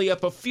you're only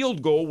up a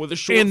field goal with a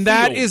short field. And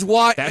that is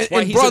why. That's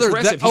why he's brother,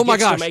 aggressive. oh my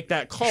gosh! To make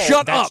that call.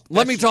 Shut up.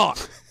 Let me talk.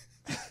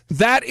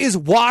 That is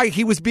why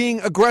he was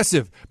being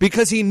aggressive,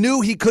 because he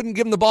knew he couldn't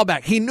give him the ball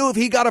back. He knew if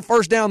he got a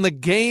first down, the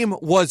game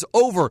was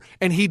over,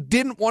 and he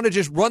didn't want to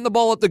just run the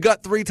ball up the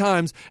gut 3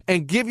 times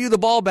and give you the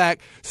ball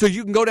back so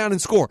you can go down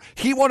and score.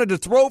 He wanted to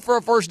throw for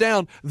a first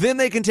down, then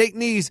they can take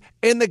knees,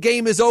 and the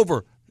game is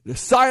over.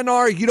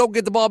 sayonara, you don't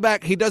get the ball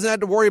back. He doesn't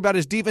have to worry about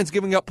his defense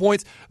giving up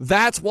points.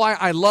 That's why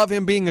I love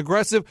him being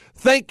aggressive.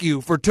 Thank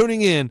you for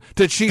tuning in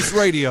to Chiefs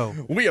Radio.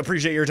 We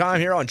appreciate your time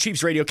here on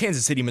Chiefs Radio,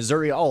 Kansas City,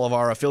 Missouri, all of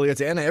our affiliates,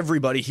 and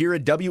everybody here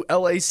at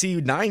WLAC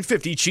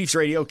 950 Chiefs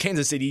Radio,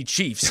 Kansas City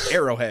Chiefs,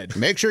 Arrowhead.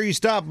 Make sure you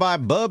stop by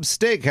Bub's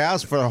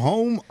Steakhouse for the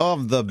home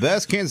of the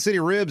best Kansas City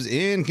ribs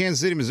in Kansas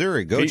City,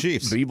 Missouri. Go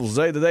Chiefs. People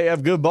say that they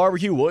have good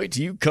barbecue. Wait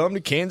till you come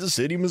to Kansas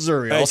City,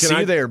 Missouri. Hey, I'll see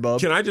you there, Bub.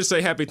 Can I just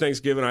say happy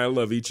Thanksgiving? I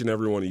love each and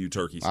every one of you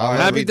turkeys. All right,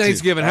 Happy me too.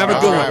 Thanksgiving. Have a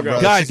All good right, one.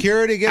 brother. Guys,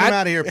 Security, get him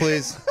out of here,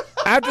 please.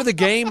 After the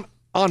game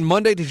on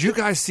Monday, did you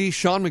guys see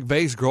Sean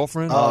McVay's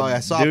girlfriend? Oh, I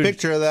saw Dude, a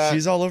picture of that.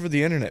 She's all over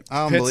the internet. Pitts is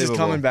Unbelievable.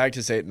 coming back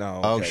to say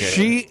no. Okay.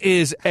 She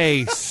is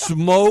a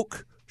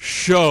smoke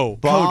show.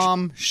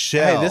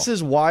 Bombshell. Hey, this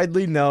is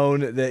widely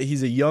known that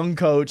he's a young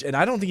coach, and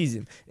I don't think he's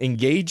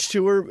engaged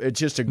to her. It's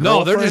just a No,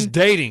 girlfriend. they're just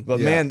dating. But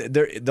man,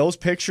 those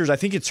pictures, I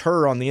think it's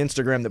her on the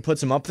Instagram that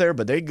puts them up there,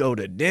 but they go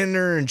to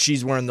dinner, and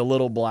she's wearing the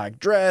little black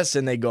dress,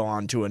 and they go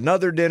on to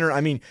another dinner. I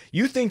mean,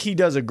 you think he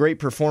does a great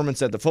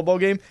performance at the football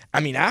game? I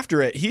mean,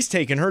 after it, he's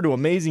taking her to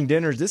amazing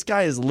dinners. This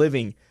guy is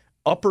living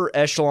upper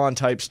echelon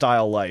type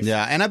style life.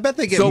 Yeah, and I bet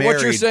they get So married.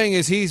 what you're saying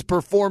is he's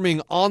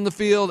performing on the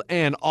field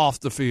and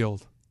off the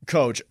field.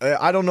 Coach,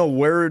 I don't know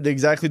where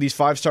exactly these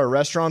 5-star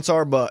restaurants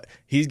are, but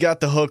he's got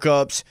the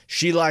hookups.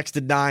 She likes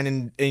to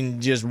dine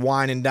and just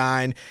wine and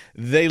dine.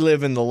 They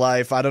live in the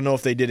life. I don't know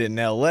if they did it in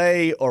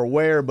L.A. or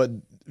where, but,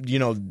 you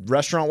know,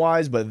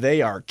 restaurant-wise, but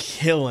they are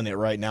killing it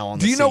right now on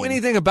the Do you know scene.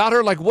 anything about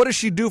her? Like, what does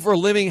she do for a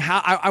living?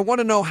 How I want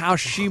to know how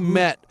she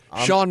met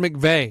Sean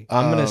McVay.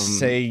 I'm going to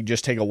say,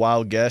 just take a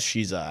wild guess,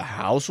 she's a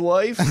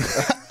housewife.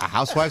 a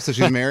housewife, so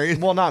she's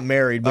married? Well, not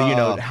married, but, you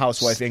know,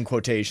 housewife in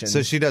quotations.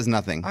 So she does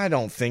nothing. I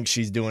don't think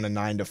she's doing a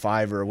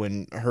 9-to-5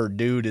 when her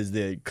dude is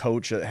the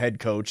coach, head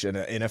coach in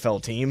an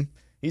NFL team.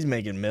 He's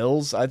making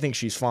mills. I think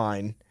she's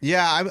fine.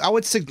 Yeah, I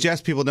would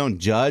suggest people don't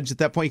judge at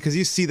that point because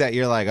you see that,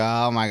 you're like,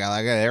 oh my God,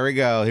 like, there we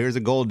go. Here's a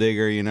gold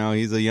digger, you know,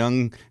 he's a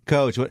young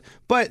coach.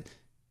 But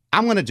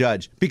I'm going to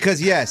judge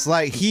because, yes,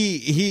 like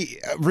he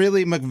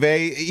really,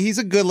 McVay, he's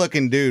a good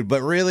looking dude,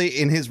 but really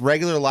in his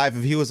regular life,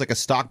 if he was like a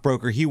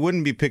stockbroker, he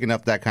wouldn't be picking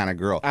up that kind of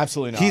girl.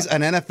 Absolutely not. He's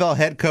an NFL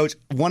head coach,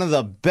 one of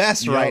the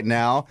best right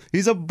now.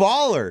 He's a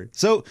baller.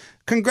 So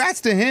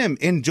congrats to him.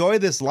 Enjoy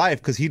this life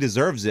because he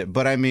deserves it.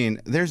 But I mean,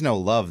 there's no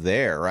love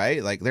there,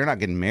 right? Like they're not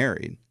getting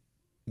married.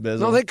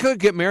 No, they could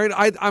get married.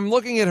 I'm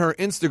looking at her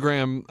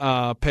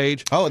Instagram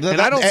page. Oh, and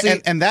I don't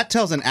see. And that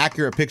tells an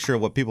accurate picture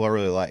of what people are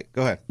really like.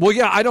 Go ahead. Well,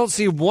 yeah, I don't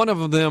see one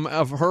of them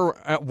of her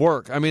at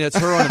work. I mean, it's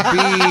her on the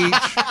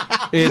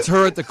beach. It's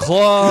her at the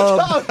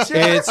club.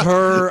 It's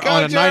her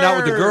on a night out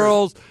with the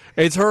girls.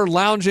 It's her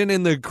lounging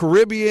in the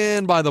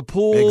Caribbean by the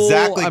pool.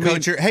 Exactly, I mean,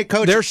 Coach. Hey,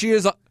 Coach. There she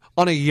is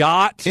on a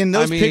yacht. In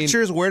those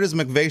pictures, where does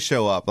McVay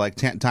show up? Like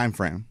time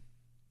frame?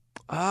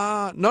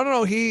 No.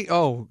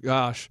 Oh,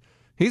 gosh.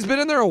 He's been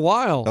in there a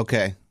while.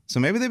 Okay. So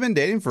maybe they've been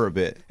dating for a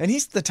bit. And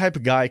he's the type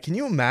of guy, can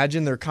you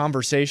imagine their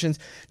conversations?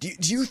 Do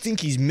you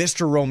think he's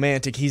Mr.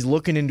 Romantic? He's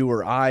looking into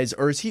her eyes,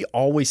 or is he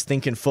always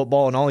thinking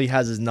football and all he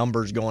has is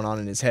numbers going on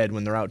in his head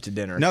when they're out to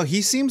dinner? No,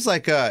 he seems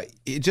like,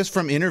 just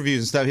from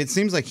interviews and stuff, it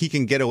seems like he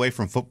can get away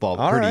from football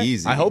pretty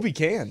easy. I hope he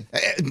can.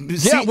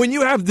 Yeah, when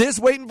you have this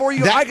waiting for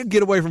you, I could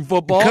get away from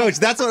football. Coach,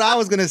 that's what I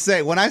was going to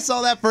say. When I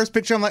saw that first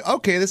picture, I'm like,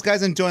 okay, this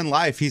guy's enjoying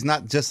life. He's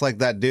not just like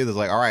that dude that's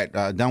like, all right,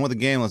 done with the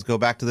game. Let's go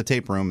back to the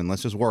tape room and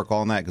let's just work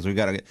all night because we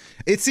got to get.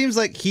 It seems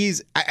like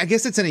I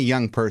guess it's in a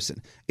young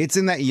person. It's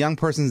in that young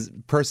person's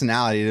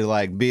personality to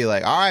like be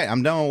like, all right,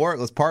 I'm done with work.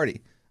 Let's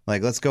party.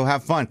 Like, let's go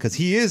have fun. Because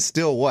he is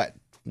still what?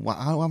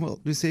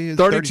 You see,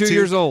 32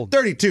 years old.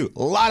 32.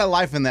 A lot of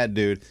life in that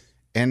dude.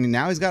 And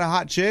now he's got a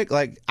hot chick.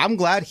 Like, I'm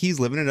glad he's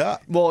living it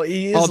up. Well,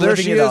 he is Oh, there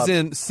living she it is up.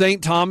 in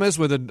St. Thomas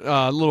with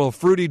a little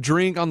fruity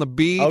drink on the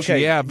beach.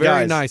 Okay, yeah,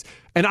 very guys. nice.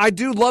 And I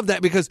do love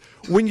that because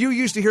when you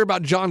used to hear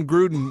about John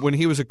Gruden when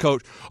he was a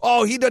coach,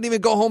 oh, he doesn't even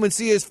go home and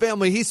see his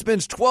family. He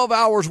spends 12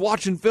 hours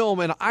watching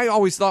film. And I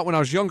always thought when I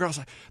was younger, I was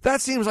like,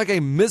 that seems like a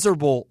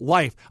miserable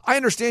life. I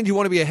understand you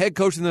want to be a head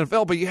coach in the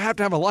NFL, but you have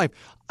to have a life.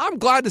 I'm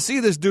glad to see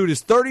this dude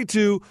is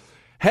 32,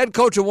 head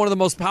coach of one of the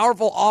most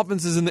powerful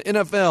offenses in the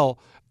NFL,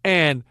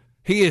 and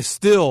he is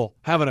still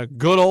having a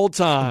good old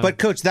time. But,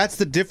 Coach, that's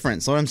the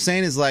difference. What I'm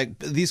saying is, like,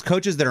 these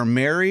coaches that are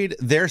married,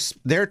 their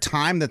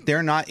time that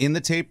they're not in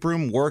the tape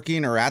room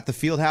working or at the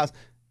field house,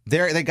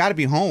 they got to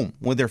be home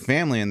with their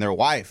family and their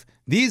wife.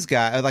 These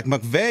guys, like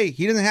McVay,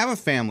 he doesn't have a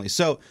family.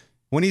 So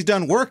when he's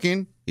done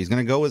working, he's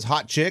going to go with his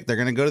hot chick. They're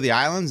going to go to the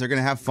islands. They're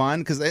going to have fun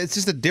because it's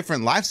just a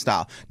different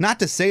lifestyle. Not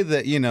to say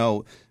that,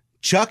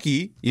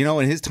 Chucky,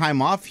 in his time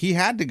off, he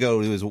had to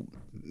go to his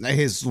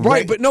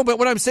right, but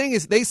what I'm saying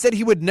is they said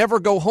he would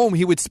never go home.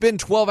 He would spend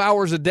 12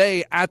 hours a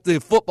day at the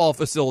football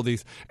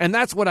facilities, and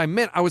that's what I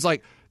meant. I was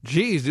like,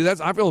 geez, dude,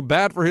 I feel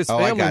bad for his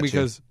family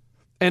because,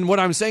 and what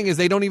I'm saying is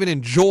they don't even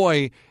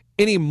enjoy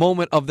any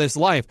moment of this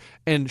life,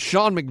 and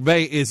Sean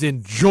McVay is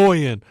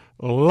enjoying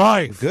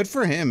life. Good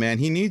for him, man.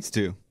 He needs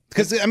to.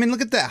 Because, I mean,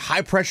 look at that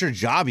high-pressure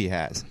job he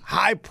has.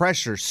 High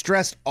pressure,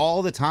 stressed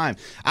all the time.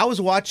 I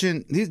was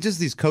watching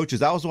these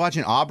coaches. I was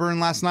watching Auburn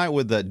last night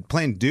with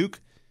playing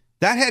Duke.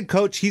 That head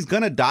coach, he's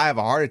going to die of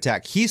a heart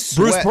attack. He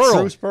sweats.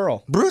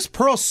 Bruce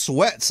Pearl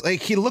sweats.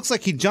 Like, he looks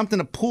like he jumped in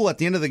a pool at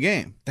the end of the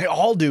game. They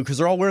all do because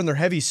they're all wearing their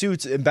heavy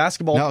suits in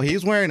basketball. No,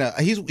 he's wearing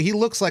he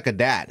looks like a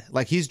dad.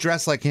 Like, he's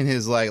dressed like in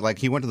his, like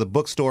he went to the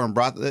bookstore and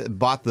bought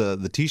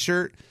the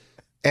T-shirt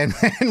and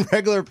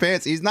regular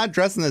pants. He's not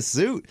dressed in a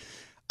suit.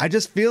 I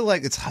just feel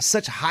like it's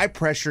such high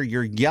pressure.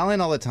 You're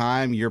yelling all the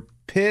time. You're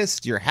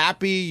pissed. You're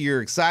happy.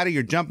 You're excited.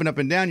 You're jumping up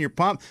and down. You're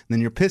pumped. And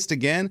then you're pissed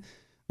again.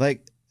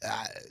 Like,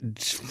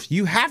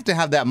 you have to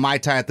have that Mai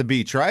Tai at the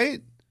beach, right?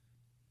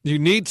 You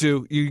need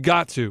to. You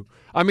got to.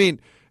 I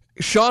mean,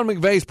 Sean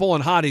McVay's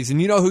pulling hotties.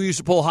 And you know who used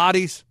to pull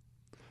hotties?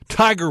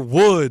 Tiger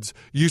Woods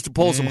used to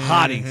pull some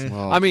hotties.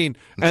 Well, I mean,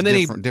 and then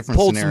he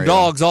pulled some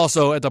dogs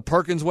also at the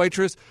Perkins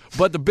waitress.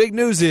 But the big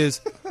news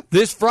is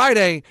this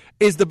Friday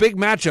is the big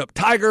matchup,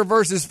 Tiger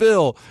versus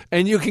Phil,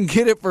 and you can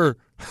get it for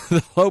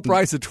the low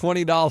price of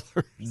 $20.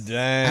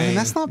 Dang. I mean,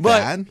 that's not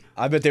bad.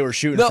 I bet they were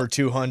shooting for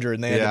 $200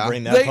 and they had to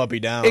bring that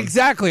puppy down.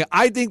 Exactly.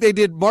 I think they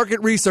did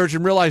market research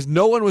and realized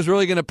no one was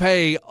really going to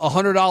pay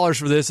 $100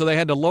 for this, so they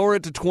had to lower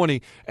it to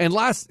 $20. And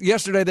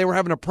yesterday they were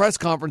having a press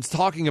conference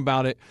talking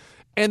about it.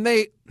 And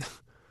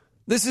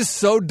this is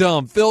so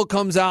dumb. Phil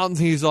comes out and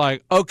he's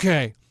like,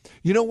 okay,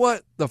 you know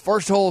what? The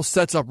first hole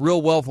sets up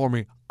real well for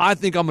me. I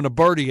think I'm going to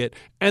birdie it.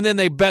 And then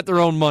they bet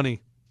their own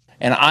money.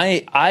 And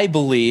I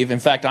believe, in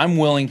fact, I'm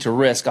willing to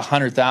risk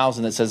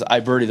 $100,000 that says I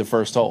birdie the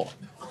first hole.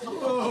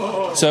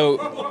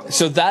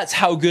 So that's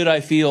how good I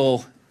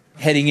feel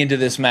heading into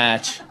this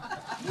match.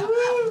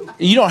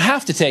 You don't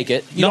have to take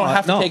it. You don't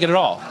have to take it at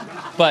all.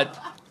 But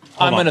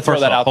I'm going to throw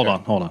that out there.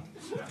 Hold on.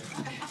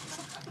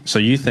 So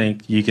you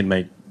think you can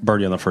make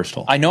birdie on the first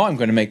hole? I know I'm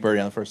going to make birdie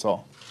on the first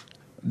hole.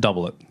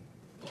 Double it.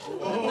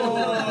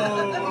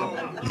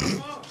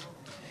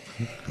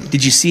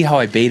 Did you see how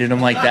I baited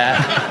him like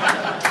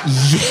that?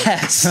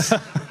 Yes.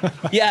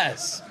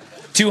 Yes.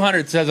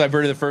 200 says I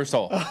birdie the first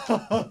hole.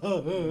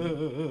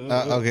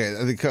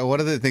 Okay, what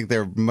do they think?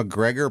 They're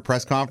McGregor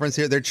press conference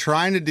here? They're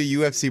trying to do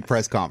UFC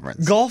press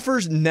conference.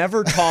 Golfers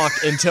never talk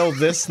until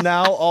this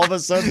now. All of a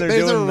sudden they're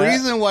There's doing a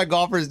reason why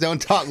golfers don't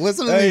talk.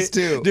 Listen to these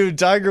two. Dude,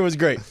 Tiger was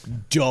great.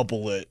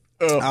 Double it.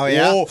 Oh,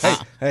 yeah? Whoa.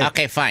 Hey.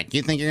 Okay, fine.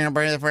 You think you're going to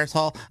birdie the first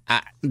hole?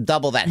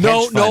 Double that hedge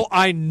No, fund. no,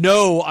 I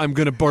know I'm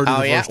going to birdie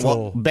the yeah? first Well,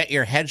 hole. bet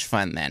your hedge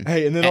fund then.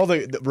 Hey, and then all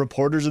the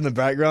reporters in the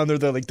background,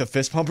 they're like the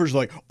fist pumpers,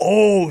 like,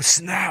 oh,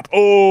 snap.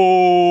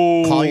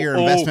 Oh. Call your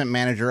investment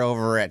manager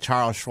over at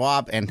Charles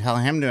Schwab and tell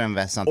him to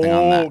invest something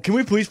on that. Can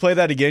we please play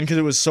that again? Because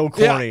it was so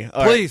corny. Yeah,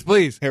 All right.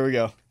 please. Here we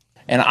go.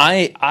 And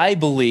I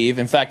believe,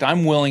 in fact,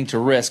 I'm willing to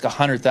risk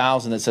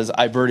 $100,000 that says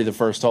I birdie the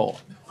first hole.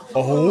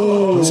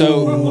 Oh.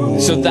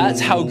 So that's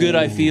how good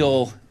I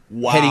feel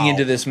heading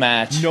into this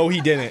match. No,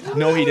 he didn't.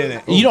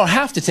 You don't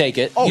have to take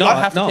it. You don't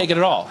have to take it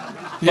at all.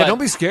 Yeah, But don't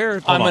be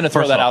scared. I'm going to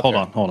throw that out there.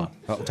 Hold on.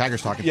 Oh,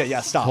 Tiger's talking. Yeah,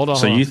 stop. Hold on.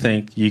 So you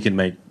think you can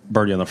make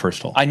birdie on the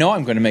first hole? I know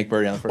I'm going to make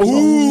birdie on the first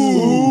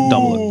hole.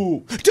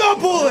 Double it.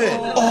 Double it.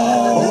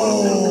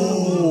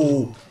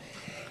 Oh.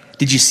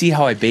 Did you see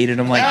how I baited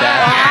him like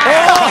that?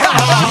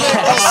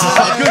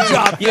 Good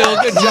job,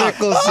 Phil. Good job.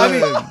 I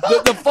mean,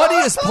 the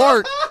funniest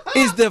part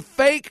is the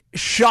fake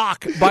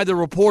shock by the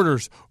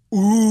reporters.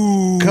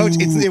 Ooh. Coach,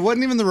 it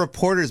wasn't even the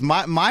reporters.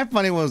 My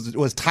funny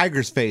was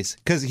Tiger's face,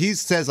 because he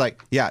says,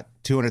 like, yeah,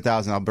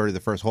 200,000, I'll birdie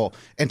the first hole.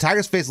 And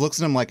Tiger's face looks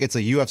at him like it's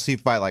a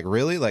UFC fight. Like,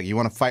 really? Like, you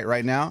want to fight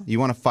right now? You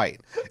want to fight?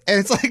 And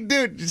it's like,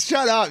 dude,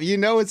 shut up. You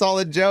know it's all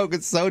a joke.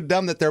 It's so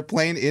dumb that they're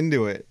playing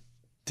into it.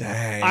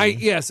 Dang.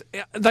 Yes,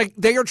 like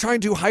they are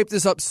trying to hype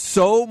this up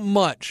so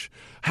much.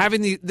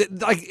 Having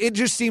it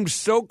just seemed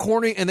so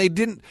corny, and they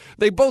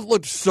both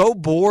looked so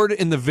bored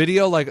in the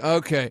video. Like,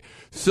 okay,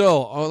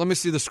 so let me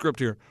see the script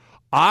here.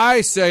 I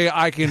say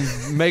I can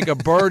make a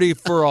birdie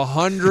for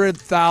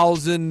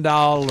 $100,000.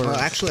 Well,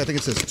 actually, I think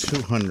it says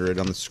 200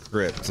 on the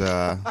script.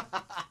 Yeah,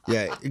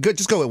 good.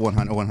 Just go with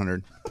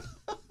 100.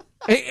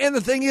 And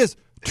the thing is,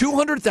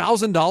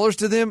 $200,000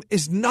 to them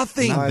is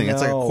nothing. Nothing.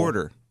 It's like a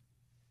quarter.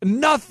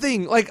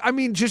 Nothing. Like, I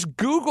mean, just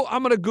Google.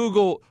 I'm going to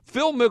Google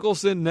Phil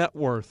Mickelson net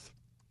worth.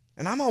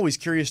 And I'm always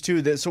curious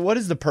too. So what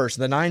is the purse?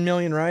 The $9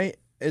 million, right?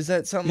 Is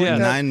that something Yeah, like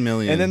that? $9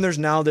 million. And then there's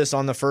now this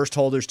on the first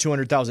hole. There's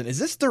 200,000. Is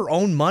this their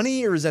own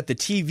money, or is that the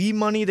TV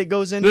money that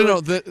goes into?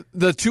 No. it?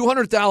 The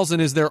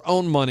 200,000 is their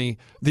own money.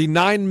 The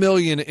 $9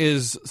 million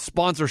is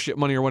sponsorship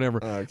money or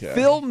whatever. Okay.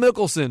 Phil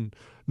Mickelson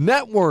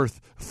net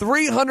worth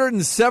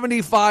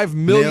 $375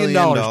 million.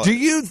 $1 Do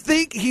you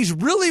think he's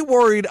really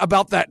worried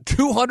about that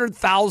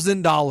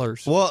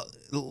 $200,000? Well,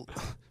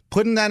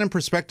 putting that in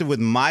perspective with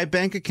my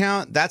bank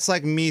account, that's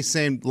like me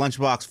saying,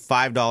 Lunchbox,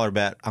 $5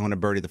 bet, I'm going to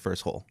birdie the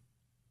first hole.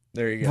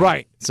 There you go.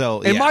 Right.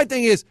 So, And yeah. my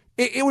thing is,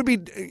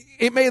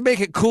 it may make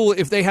it cool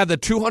if they had the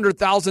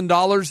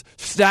 $200,000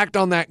 stacked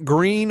on that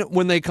green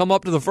when they come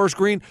up to the first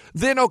green.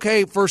 Then,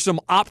 okay, for some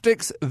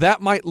optics,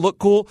 that might look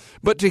cool.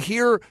 But to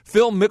hear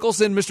Phil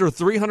Mickelson, Mr.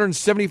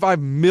 $375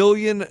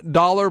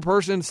 million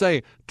person,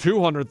 say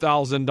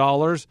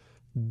 $200,000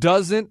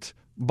 doesn't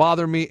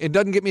bother me. It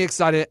doesn't get me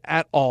excited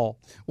at all.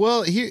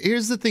 Well,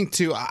 here's the thing,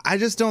 too. I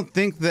just don't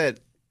think that,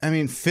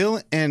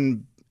 Phil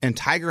and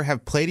Tiger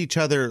have played each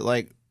other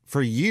like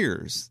for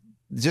years.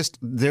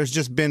 There's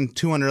just been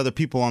 200 other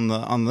people in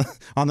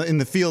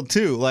the field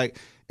too. Like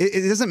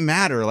it doesn't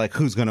matter like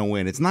who's gonna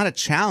win. It's not a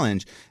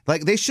challenge.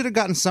 Like they should have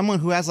gotten someone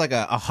who has like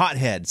a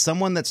hothead,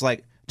 someone that's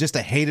like just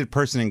a hated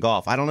person in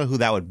golf. I don't know who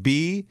that would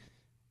be.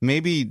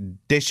 Maybe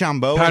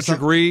DeChambeau,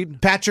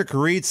 Patrick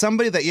Reed,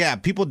 somebody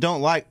that people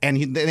don't like,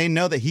 and they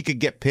know that he could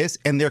get pissed,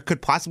 and there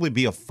could possibly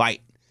be a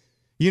fight.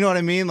 You know what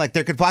I mean? Like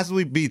there could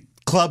possibly be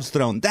clubs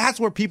thrown. That's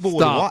where people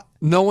would watch.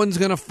 No one's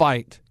gonna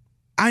fight.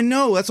 I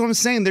know. That's what I'm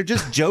saying. They're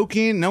just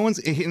joking. No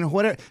one's,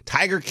 whatever.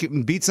 Tiger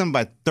beats them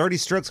by 30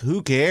 strokes.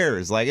 Who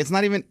cares? Like, it's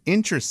not even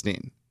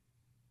interesting.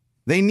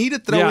 They need to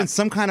throw in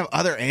some kind of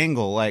other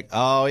angle. Like,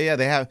 oh, yeah,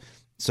 they have.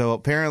 So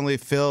apparently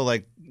Phil,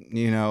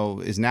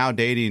 is now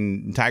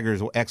dating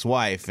Tiger's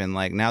ex-wife. And,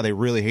 now they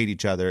really hate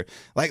each other.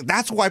 Like,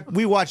 that's why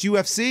we watch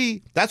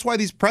UFC. That's why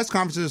these press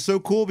conferences are so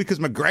cool, because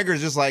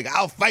McGregor's just like,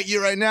 I'll fight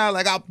you right now.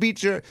 Like, I'll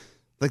beat you.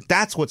 Like,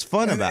 that's what's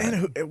fun about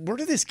it. Where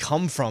did this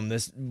come from,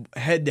 this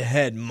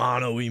head-to-head,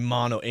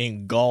 mano-a-mano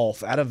in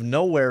golf, out of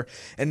nowhere?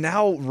 And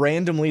now,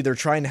 randomly, they're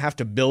trying to have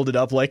to build it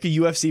up like a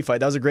UFC fight.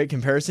 That was a great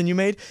comparison you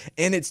made.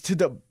 And it's to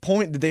the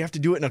point that they have to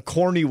do it in a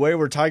corny way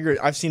where Tiger,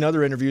 I've seen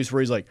other interviews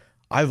where he's like,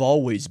 I've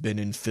always been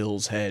in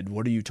Phil's head.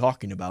 What are you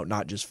talking about?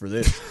 Not just for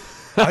this.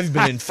 I've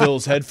been in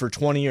Phil's head for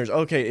 20 years.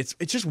 Okay, it's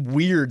just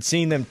weird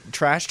seeing them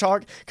trash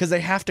talk because they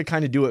have to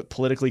kind of do it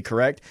politically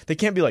correct. They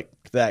can't be like,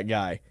 that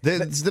guy.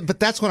 But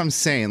that's what I'm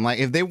saying. Like,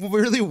 if they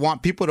really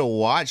want people to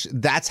watch,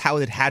 that's how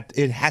it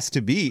has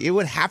to be. It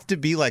would have to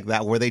be like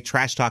that, where they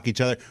trash talk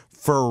each other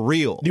for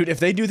real. Dude, if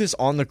they do this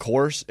on the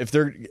course, if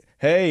they're...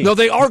 Hey. No,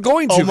 they are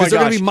going to, because they're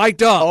going to be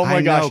mic'd up. Oh,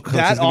 my gosh. Coach,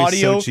 that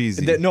audio, so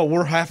cheesy.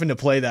 We're having to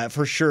play that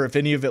for sure if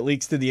any of it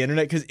leaks to the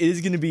internet, because it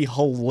is going to be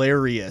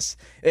hilarious.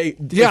 Hey,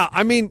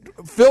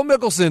 Phil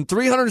Mickelson,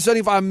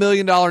 $375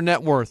 million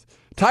net worth.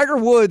 Tiger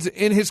Woods,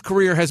 in his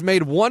career, has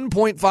made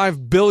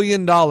 $1.5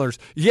 billion.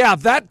 Yeah,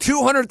 that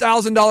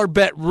 $200,000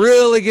 bet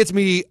really gets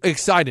me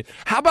excited.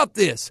 How about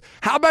this?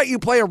 How about you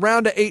play a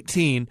round of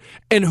 18,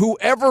 and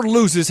whoever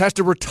loses has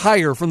to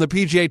retire from the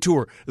PGA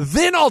Tour?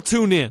 Then I'll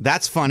tune in.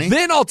 That's funny.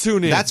 Then I'll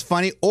tune in. That's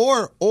funny.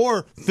 Or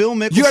Phil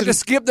Mickelson. You have to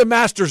skip the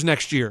Masters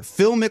next year.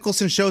 Phil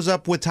Mickelson shows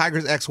up with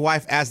Tiger's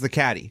ex-wife as the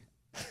caddy.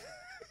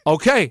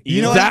 Okay.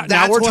 You know, that's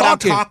now we're what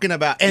talking. I'm talking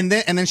about. And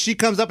then she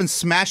comes up and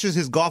smashes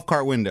his golf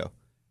cart window.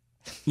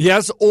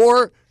 Yes,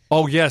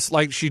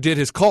 like she did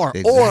his car.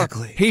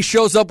 Exactly. Or he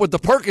shows up with the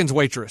Perkins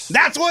waitress.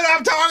 That's what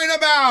I'm talking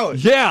about.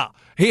 Yeah.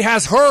 He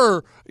has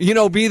her,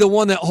 be the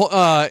one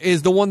that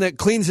is the one that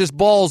cleans his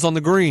balls on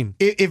the green.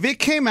 If it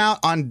came out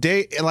on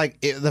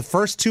the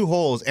first two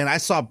holes and I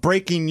saw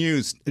breaking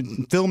news,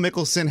 Phil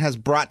Mickelson has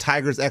brought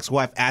Tiger's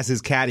ex-wife as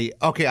his caddy,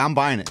 okay, I'm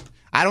buying it.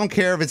 I don't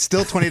care if it's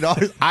still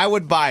 $20. I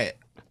would buy it.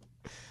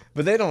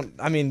 But they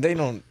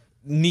don't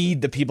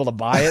need the people to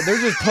buy it.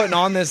 They're just putting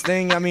on this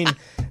thing. They need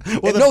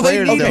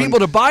people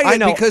to buy it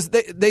because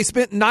they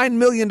spent $9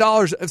 million,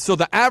 so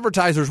the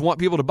advertisers want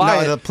people to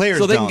buy it the players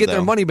so they can don't, get their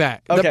though. money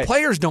back. Okay. The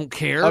players don't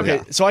care.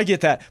 Okay, so I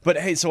get that. But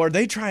hey, so are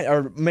they trying,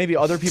 or maybe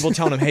other people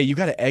telling them, hey, you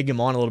got to egg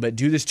him on a little bit.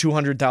 Do this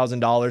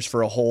 $200,000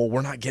 for a hole.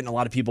 We're not getting a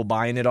lot of people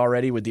buying it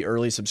already with the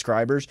early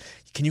subscribers.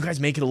 Can you guys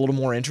make it a little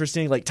more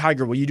interesting? Like,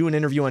 Tiger, will you do an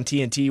interview on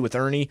TNT with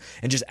Ernie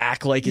and just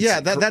act like it's... Yeah,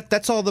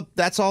 that's all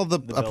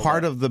a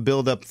part of the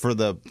build-up for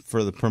the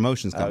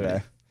promotions company.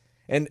 Okay.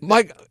 And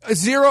Mike,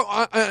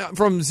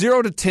 from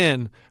 0 to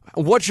 10,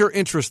 what's your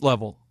interest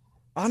level?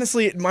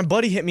 honestly, my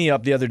buddy hit me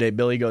up the other day.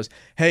 Billy goes,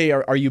 hey,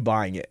 are you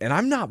buying it? And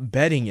I'm not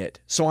betting it,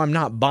 so I'm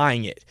not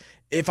buying it.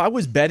 If I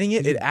was betting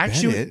it,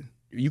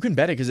 you can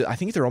bet it because I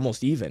think they're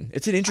almost even.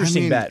 It's an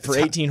interesting bet for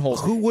 18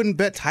 holes. Who wouldn't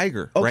bet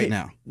Tiger right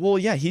now? Well,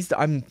 yeah,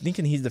 I'm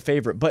thinking he's the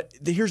favorite. But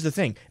here's the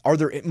thing. Are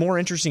there more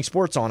interesting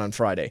sports on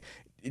Friday?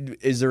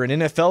 Is there an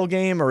NFL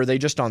game, or are they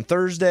just on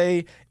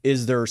Thursday?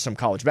 Is there some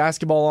college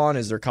basketball on?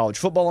 Is there college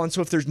football on?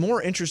 So if there's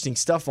more interesting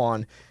stuff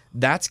on,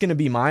 that's going to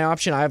be my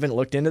option. I haven't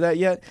looked into that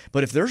yet.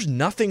 But if there's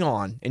nothing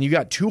on and you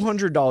got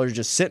 $200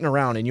 just sitting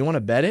around and you want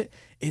to bet it,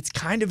 it's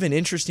kind of an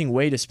interesting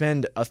way to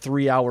spend a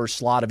 3-hour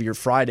slot of your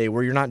Friday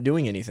where you're not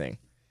doing anything,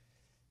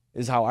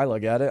 is how I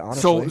look at it,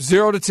 honestly. So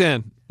 0 to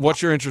 10,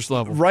 what's your interest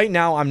level? Right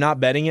now, I'm not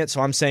betting it,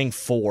 so I'm saying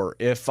 4.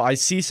 If I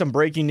see some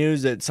breaking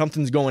news that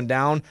something's going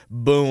down,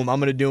 boom, I'm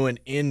going to do an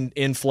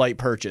in-flight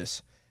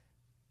purchase.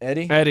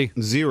 Eddie?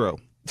 0.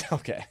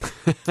 Okay.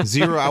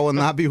 0. I will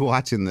not be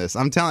watching this.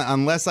 I'm telling,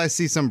 unless I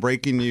see some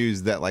breaking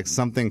news that like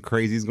something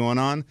crazy is going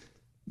on,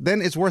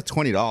 then it's worth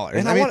 $20.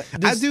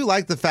 And I do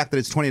like the fact that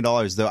it's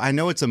 $20, though. I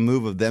know it's a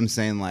move of them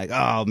saying like,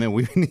 oh man,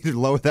 we need to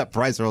lower that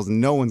price or else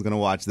no one's going to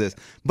watch this.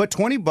 But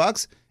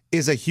 $20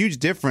 is a huge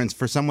difference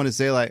for someone to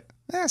say like,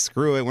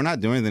 screw it. We're not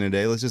doing anything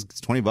today. Let's just,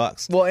 it's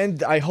 $20. Well,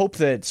 and I hope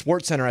that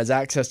SportsCenter has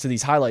access to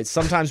these highlights.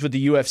 Sometimes with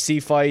the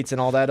UFC fights and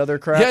all that other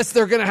crap. Yes,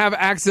 they're going to have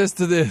access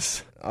to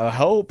this. I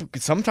hope.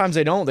 Sometimes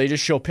they don't. They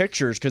just show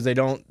pictures because they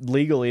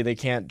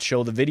can't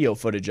show the video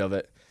footage of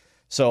it.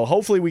 So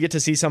hopefully we get to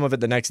see some of it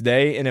the next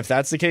day. And if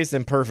that's the case,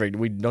 then perfect.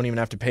 We don't even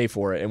have to pay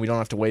for it, and we don't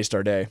have to waste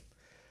our day.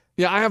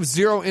 Yeah, I have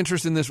zero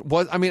interest in this.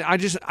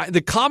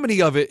 The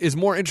comedy of it is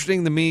more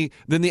interesting to me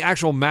than the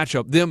actual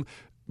matchup. Them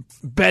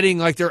betting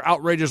like they're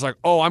outrageous, like,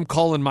 oh, I'm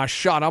calling my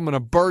shot, I'm going to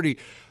birdie.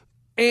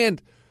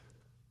 And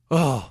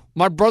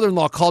my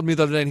brother-in-law called me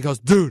the other day and he goes,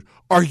 dude,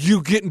 are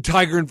you getting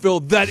Tiger and Phil?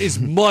 That is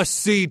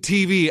must-see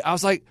TV. I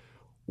was like,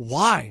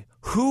 why?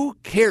 Who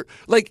cares?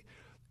 Like,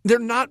 they're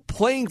not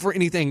playing for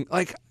anything.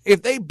 Like,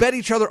 if they bet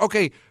each other,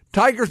 okay,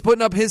 Tiger's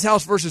putting up his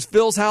house versus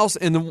Phil's house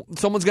and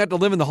someone's got to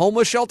live in the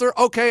homeless shelter,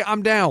 okay,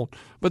 I'm down.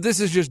 But this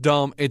is just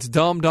dumb. It's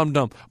dumb.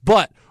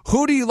 But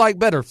who do you like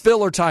better,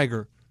 Phil or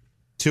Tiger?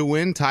 To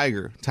win,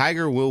 Tiger.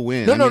 Tiger will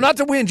win. No, not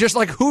to win. Just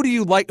like, who do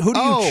you like? Who do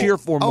you cheer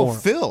for more? Oh,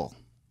 Phil.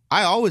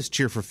 I always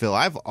cheer for Phil.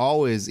 I've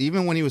always,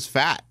 even when he was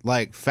fat,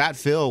 like Fat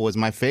Phil was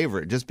my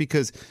favorite just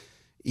because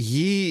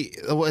he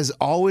was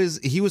always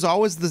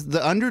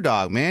the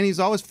underdog, man. He's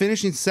always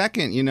finishing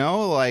second,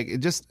 like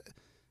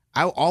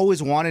I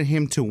always wanted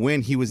him to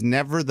win. He was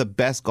never the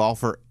best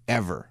golfer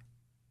ever,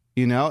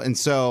 and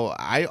so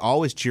I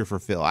always cheer for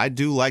Phil. I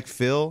do like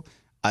Phil.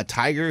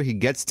 Tiger, he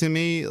gets to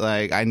me.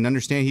 Like, I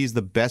understand he's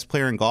the best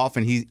player in golf,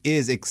 and he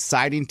is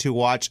exciting to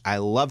watch. I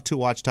love to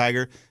watch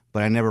Tiger,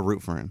 but I never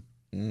root for him.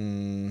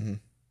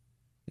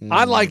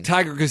 I like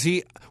Tiger because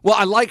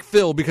I like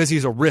Phil because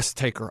he's a risk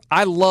taker.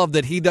 I love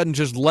that he doesn't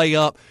just lay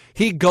up.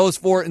 He goes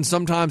for it, and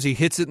sometimes he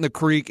hits it in the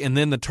creek, and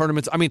then the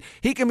tournaments. I mean,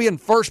 he can be in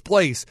first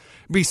place,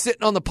 be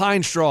sitting on the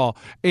pine straw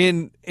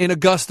in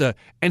Augusta,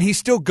 and he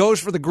still goes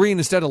for the green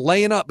instead of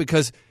laying up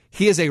because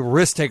he is a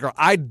risk taker.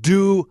 I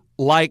do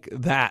like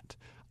that.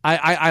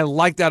 I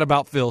like that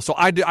about Phil. So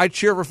I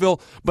cheer for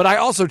Phil, but I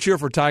also cheer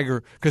for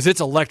Tiger because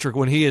it's electric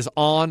when he is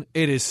on.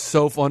 It is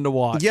so fun to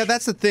watch. Yeah,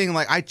 that's the thing.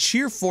 Like, I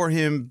cheer for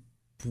him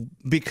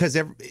because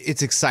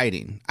it's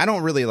exciting. I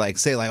don't really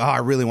say oh, I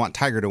really want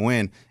Tiger to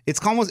win.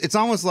 It's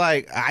almost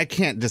like I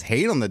can't just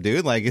hate on the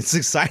dude. Like, it's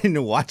exciting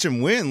to watch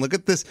him win. Look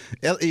at this.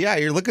 Yeah,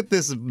 look at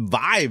this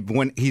vibe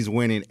when he's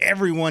winning.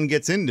 Everyone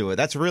gets into it.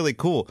 That's really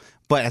cool.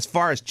 But as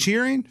far as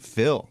cheering,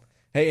 Phil.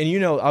 Hey,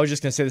 and I was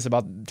just going to say this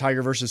about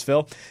Tiger versus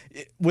Phil.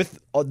 With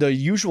the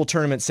usual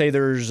tournament, say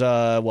there's,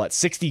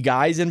 60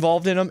 guys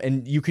involved in them,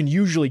 and you can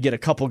usually get a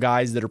couple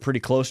guys that are pretty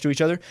close to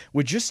each other.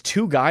 With just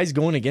two guys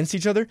going against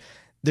each other,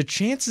 the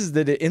chances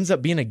that it ends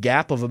up being a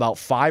gap of about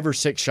 5 or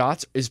 6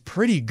 shots is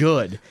pretty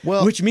good,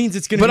 which means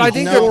it's going to be horrible. But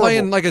I think they're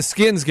playing like a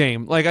skins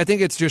game. Like, I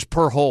think it's just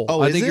per hole.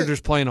 Oh, I think you're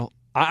just playing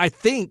I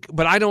think,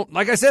 but I don't,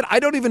 like I said,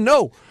 I don't even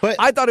know. But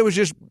I thought it was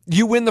just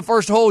you win the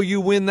first hole, you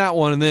win that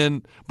one, and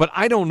then, but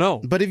I don't know.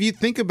 But if you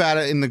think about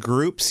it in the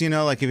groups,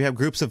 like if you have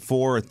groups of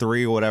 4 or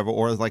 3 or whatever,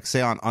 or like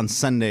say on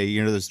Sunday,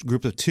 there's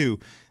groups of 2,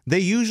 they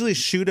usually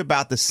shoot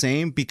about the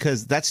same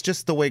because that's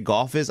just the way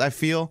golf is, I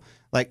feel.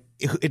 Like,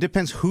 it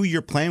depends who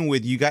you're playing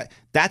with.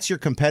 That's your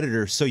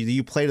competitor, so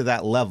you play to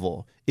that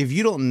level. If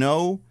you don't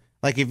know,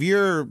 like if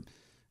you're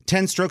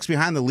 10 strokes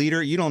behind the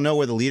leader, you don't know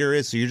where the leader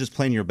is, so you're just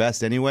playing your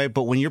best anyway.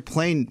 But when you're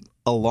playing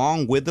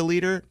along with the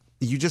leader,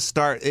 you just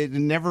start.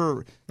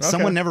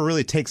 Someone never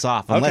really takes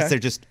off unless they're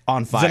just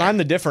on fire. Then I'm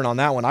the different on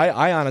that one.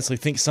 I honestly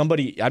think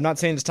I'm not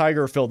saying it's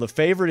Tiger or Phil. The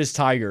favorite is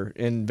Tiger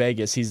in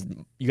Vegas.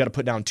 You got to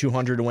put down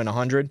 200 to win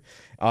 100.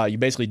 You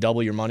basically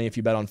double your money if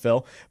you bet on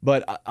Phil.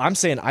 But I'm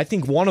saying I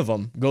think one of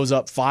them goes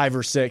up 5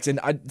 or 6, and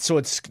so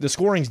it's the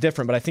scoring's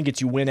different. But I think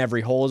it's you win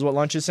every hole is what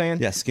Lunch is saying.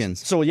 Yeah,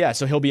 skins. So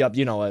he'll be up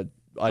 8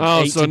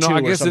 so to 2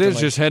 I guess it is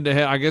like just head to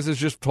head. I guess it's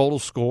just total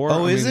score.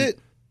 Oh, is it?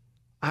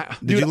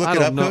 Did you look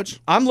it up, Coach?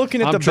 I'm looking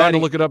at the betting. I'm trying to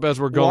look it up as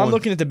we're going. Well, I'm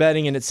looking at the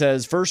betting, and it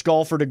says first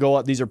golfer to go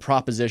up. These are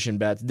proposition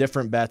bets,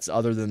 different bets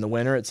other than the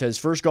winner. It says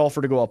first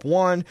golfer to go up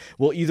 1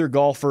 will either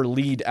golfer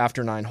lead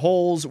after 9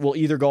 holes, will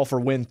either golfer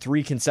win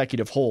 3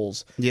 consecutive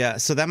holes. Yeah,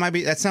 so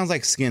that sounds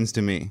like skins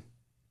to me.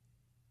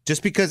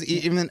 Just because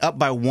even up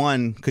by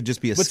 1 could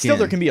just be a skin. But still,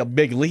 there can be a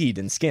big lead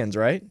in skins,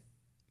 right?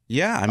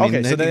 Yeah, I mean,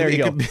 okay, so there you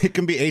go. It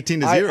can be 18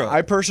 to 0.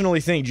 I personally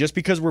think just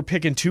because we're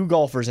picking 2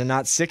 golfers and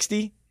not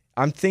 60,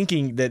 I'm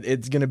thinking that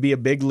it's going to be a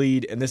big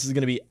lead, and this is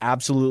going to be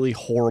absolutely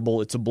horrible.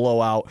 It's a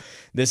blowout.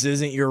 This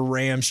isn't your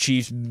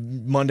Rams-Chiefs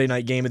Monday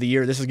night game of the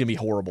year. This is going to be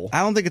horrible.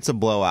 I don't think it's a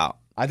blowout.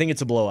 I think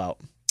it's a blowout.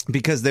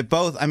 Because they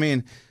both,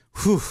 when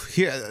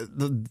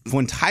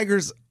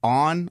Tiger's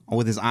on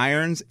with his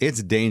irons,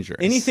 it's dangerous.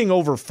 Anything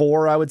over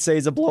 4, I would say,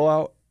 is a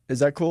blowout. Is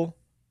that cool?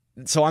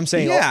 So I'm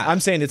saying,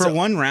 it's for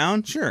 1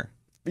 round, sure.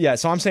 Yeah,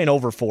 so I'm saying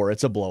over 4,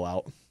 it's a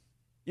blowout.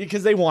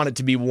 Because they want it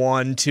to be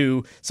 1,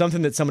 2,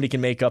 something that somebody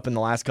can make up in the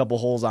last couple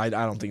holes. I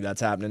don't think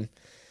that's happening.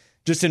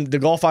 Just in the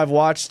golf I've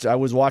watched, I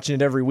was watching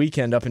it every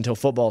weekend up until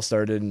football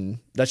started, and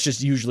that's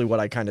just usually what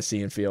I kind of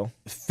see and feel.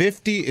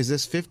 50, is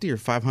this 50 or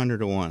 500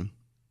 to 1?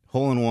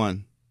 Hole in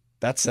one.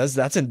 That's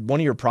in one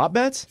of your prop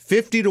bets?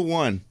 50 to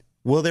 1.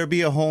 Will there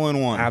be a hole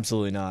in one?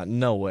 Absolutely not.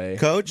 No way.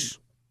 Coach?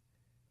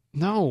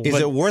 No. Is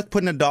it worth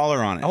putting $1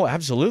 on it? Oh,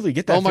 absolutely.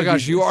 Get that. Oh my 50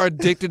 gosh, you are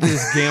addicted to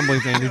this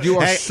gambling thing. Dude. You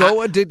are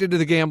so addicted to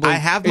the gambling. I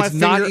have my it's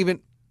finger. not even.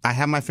 I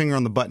have my finger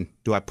on the button.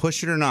 Do I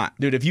push it or not?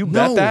 Dude, if you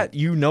bet that,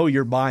 you know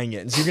you're buying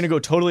it. And so you're going to go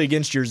totally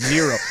against your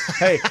 0.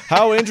 Hey,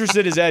 how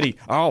interested is Eddie?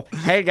 Oh,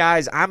 hey,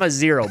 guys, I'm a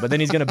 0. But then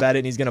he's going to bet it,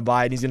 and he's going to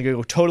buy it, and he's going to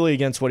go totally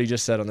against what he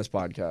just said on this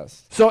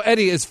podcast. So,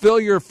 Eddie, is Phil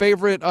your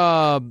favorite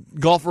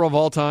golfer of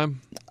all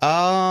time?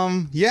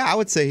 Yeah, I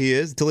would say he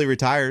is until he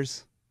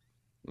retires.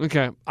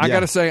 Okay. I got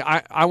to say,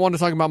 I want to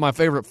talk about my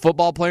favorite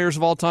football players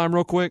of all time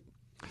real quick.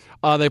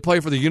 They play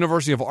for the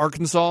University of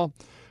Arkansas.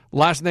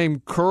 Last name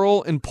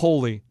Curl and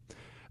Poley.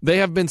 They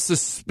have been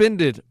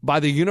suspended by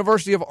the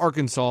University of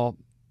Arkansas.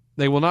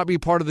 They will not be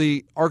part of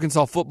the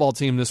Arkansas football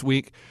team this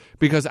week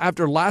because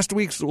after last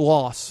week's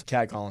loss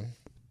Catcalling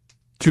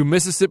to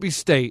Mississippi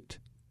State,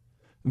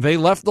 they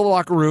left the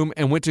locker room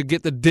and went to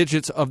get the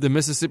digits of the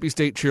Mississippi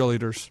State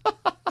cheerleaders.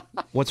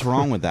 What's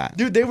wrong with that?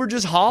 Dude, they were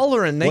just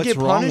hollering. They What's get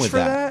wrong punished with for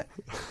that?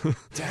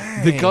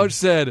 Dang. The coach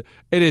said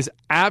it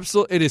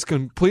is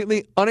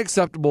completely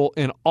unacceptable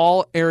in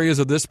all areas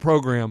of this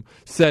program,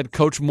 said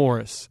Coach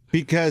Morris.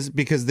 Because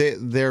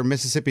they're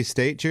Mississippi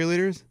State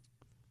cheerleaders?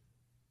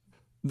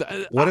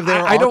 What if they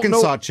were I don't know.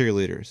 Arkansas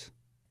cheerleaders?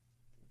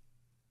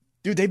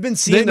 Dude, they've been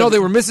seeing. They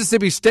were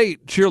Mississippi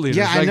State cheerleaders.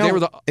 Yeah, I know. They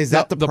were Is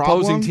that the problem?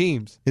 opposing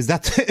teams. Is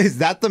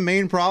that the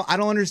main problem? I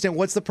don't understand.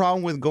 What's the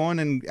problem with going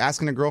and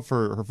asking a girl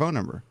for her phone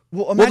number?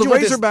 Well, Well, the what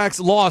this-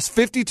 Razorbacks lost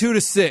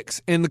 52-6,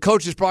 and the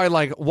coach is probably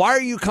like, "Why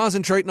are you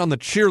concentrating on the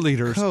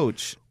cheerleaders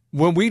Coach,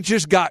 when we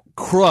just got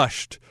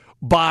crushed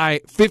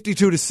by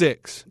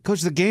 52-6?"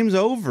 Coach, the game's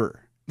over.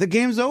 The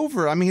game's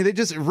over. I mean, they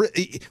just.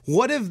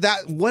 What if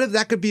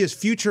that could be his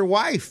future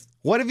wife?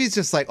 What if he's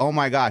just like, oh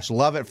my gosh,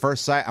 love at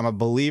first sight. I'm a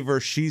believer.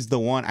 She's the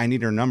one. I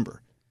need her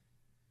number.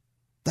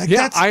 Like,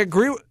 Yeah, I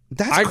agree.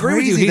 that's I agree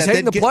with you. crazy He's that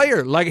hating the they'd get-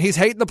 player. Like he's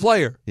hating the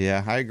player.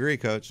 Yeah, I agree,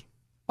 Coach.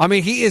 I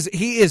mean, he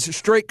is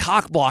straight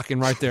cock blocking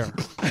right there.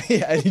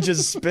 Yeah, and he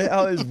just spit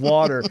out his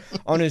water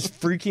on his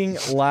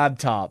freaking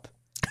laptop.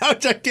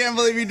 Coach, I can't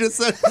believe you just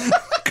said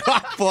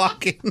cock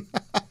blocking.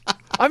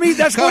 I mean,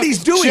 that's what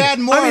he's doing. Chad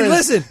Morris, I mean,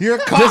 listen, you're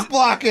cock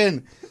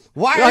blocking.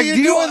 Why are Like, you do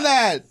you- doing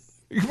that?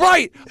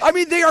 Right. I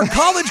mean, they are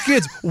college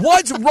kids.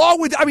 What's wrong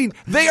with I mean,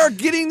 they are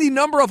getting the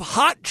number of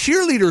hot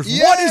cheerleaders.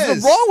 What is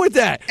Yes. wrong with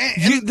that?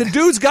 And- The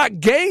dude's got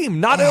game.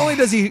 Not only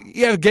does he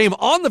have game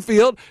on the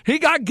field, he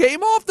got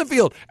game off the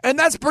field. And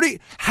that's pretty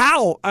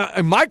how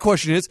and my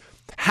question is,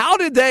 how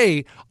did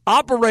they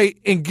operate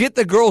and get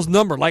the girl's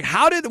number? Like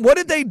what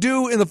did they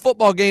do in the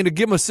football game to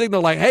give them a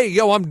signal like, "Hey,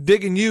 yo, I'm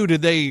digging you"?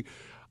 Did they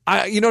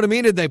you know what I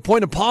mean? Did they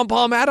point a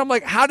pom-pom at him?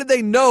 Like, how did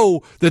they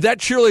know that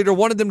cheerleader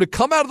wanted them to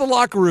come out of the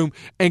locker room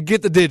and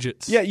get the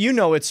digits? Yeah, you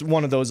know it's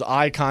one of those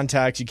eye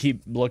contacts. You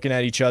keep looking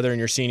at each other and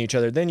you're seeing each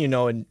other. Then you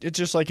know, and it's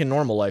just like in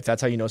normal life.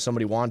 That's how you know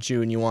somebody wants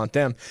you and you want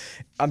them.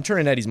 I'm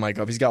turning Eddie's mic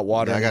up. He's got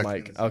water in the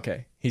mic.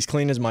 Okay, he's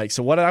cleaned his mic.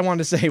 So what I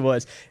wanted to say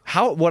was,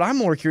 what I'm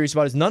more curious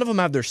about is none of them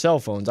have their cell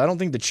phones. I don't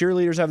think the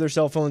cheerleaders have their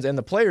cell phones and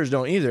the players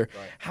don't either.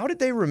 Right. How did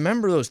they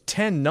remember those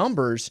 10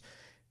 numbers?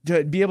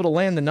 To be able to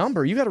land the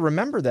number, you got to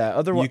remember that.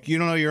 Otherwise, You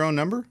don't know your own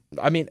number?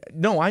 I mean,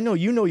 no, I know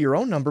you know your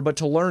own number, but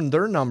to learn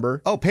their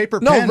number. Oh, paper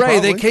No, pen. Ray,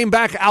 probably. they came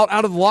back out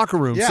of the locker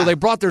room. Yeah. So they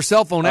brought their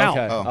cell phone out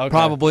Okay.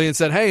 probably and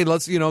said, "Hey,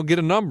 let's, get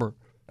a number."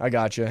 I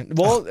got you.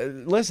 Well,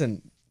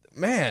 listen,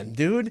 man,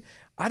 dude,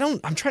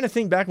 I'm trying to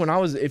think back when I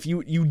was, if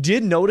you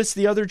did notice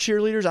the other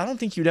cheerleaders, I don't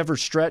think you'd ever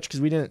stretch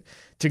because we didn't,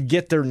 to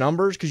get their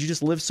numbers because you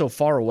just live so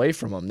far away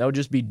from them. That would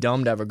just be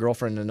dumb to have a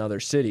girlfriend in another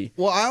city.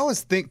 Well, I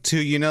always think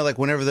too, like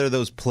whenever there are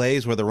those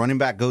plays where the running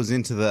back goes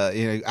into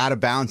the, out of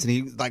bounds and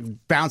he like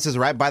bounces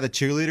right by the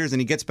cheerleaders and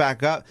he gets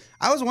back up.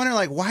 I was wondering,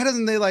 like, why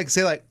doesn't they like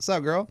say like, "What's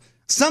up, girl?"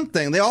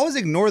 Something. They always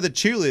ignore the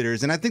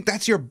cheerleaders, and I think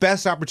that's your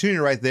best opportunity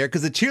right there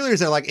because the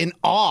cheerleaders are like in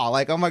awe,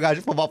 like, "Oh my gosh,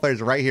 your football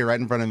player's right here, right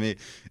in front of me,"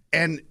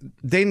 and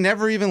they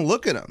never even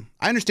look at them.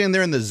 I understand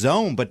they're in the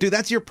zone, but dude,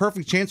 that's your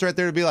perfect chance right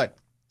there to be like,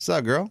 "What's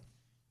up, girl?"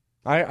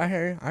 I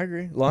hear you. I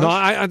agree. Lunch? No,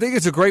 I think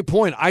it's a great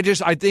point. I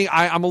think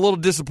I'm a little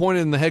disappointed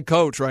in the head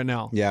coach right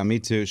now. Yeah, me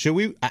too. Should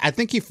we? I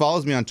think he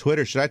follows me on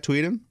Twitter. Should I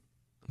tweet him?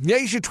 Yeah,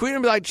 you should tweet him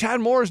and be like, "Chad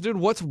Morris, dude,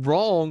 what's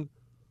wrong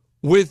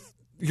with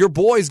your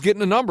boys getting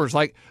the numbers?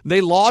 Like, they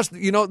lost,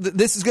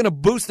 this is going to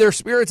boost their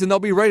spirits and they'll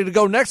be ready to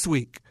go next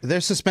week."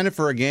 They're suspended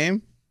for a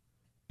game.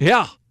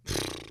 Yeah.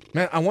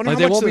 Man, I wonder Like, how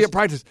they much won't be those- at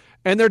practice.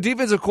 And their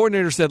defensive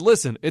coordinator said,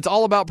 "Listen, it's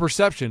all about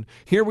perception.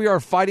 Here we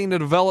are fighting to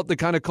develop the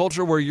kind of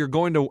culture where you're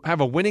going to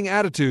have a winning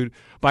attitude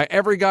by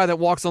every guy that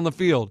walks on the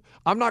field.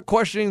 I'm not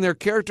questioning their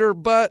character,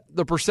 but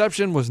the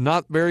perception was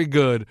not very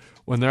good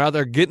when they're out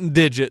there getting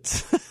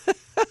digits."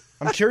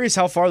 I'm curious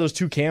how far those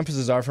two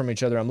campuses are from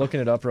each other. I'm looking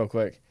it up real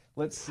quick.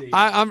 Let's see.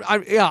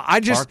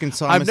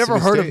 Arkansas, I've never Mississippi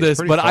heard of State. this,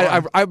 Pretty but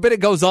far. I bet it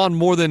goes on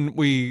more than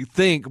we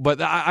think. But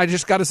I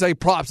just got to say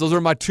props. Those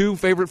are my two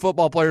favorite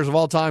football players of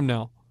all time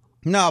now.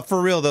 No,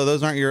 for real though,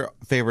 those aren't your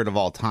favorite of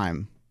all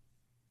time.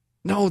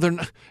 No, they're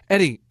not.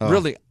 Eddie, Oh,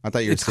 really. I thought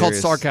you were It's called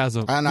serious.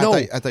 sarcasm. I No,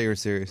 thought you were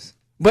serious.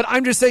 but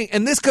I'm just saying,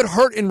 and this could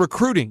hurt in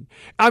recruiting.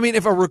 I mean,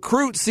 if a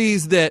recruit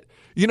sees that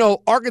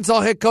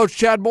Arkansas head coach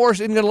Chad Morris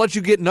isn't going to let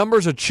you get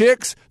numbers of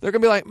chicks. They're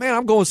going to be like, man,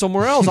 I'm going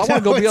somewhere else. I want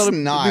to go be able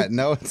to.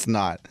 No, it's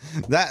not.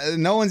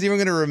 No one's even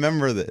going to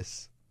remember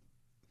this.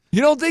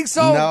 You don't think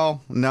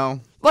so?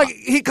 No. Like,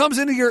 he comes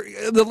into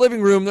the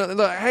living room,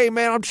 hey,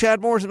 man, I'm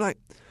Chad Morris. I'm like,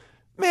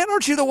 man,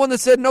 aren't you the one that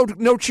said no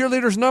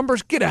cheerleaders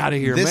numbers? Get out of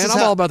here, man.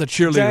 I'm all about the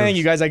cheerleaders. Dang,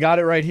 you guys, I got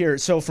it right here.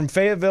 So from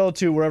Fayetteville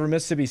to wherever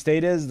Mississippi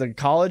State is, the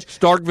college.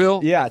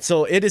 Starkville? Yeah,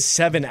 so it is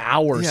 7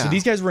 hours. Yeah. So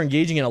these guys were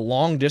engaging in a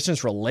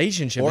long-distance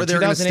relationship. Or in they were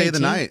going to stay the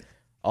 2018. night.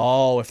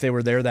 Oh, if they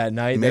were there that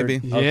night. Maybe.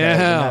 Okay, Yeah.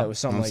 then it was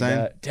something like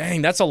that.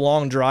 Dang, that's a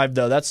long drive,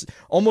 though. That's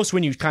almost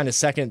when you kind of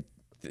second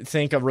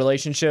think of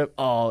relationship.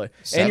 Oh,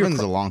 7's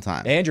a long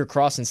time. And you're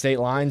crossing state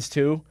lines,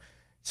 too.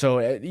 So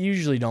you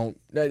usually don't,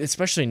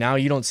 especially now,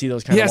 you don't see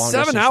those kind of long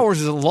 7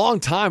 hours is a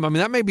long time. I mean,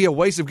 that may be a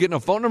waste of getting a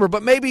phone number,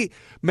 but maybe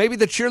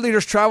the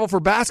cheerleaders travel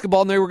for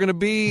basketball and they were going to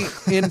be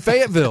in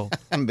Fayetteville.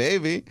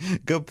 Maybe.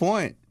 Good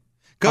point.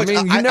 Coach,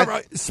 I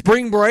mean,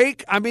 spring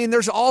break. I mean,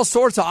 there's all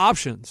sorts of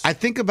options. I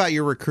think about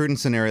your recruiting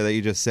scenario that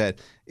you just said.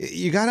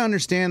 You got to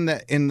understand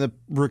that in the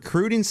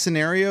recruiting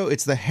scenario,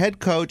 it's the head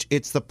coach,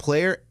 it's the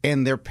player,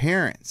 and their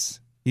parents.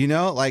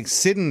 Like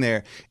sitting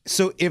there.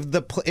 So if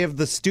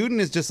the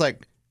student is just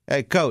like,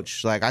 hey,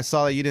 coach, like I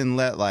saw that you didn't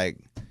let like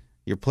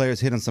your players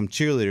hit on some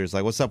cheerleaders.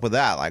 Like, what's up with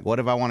that? Like, what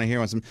if I want to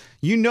hear on some?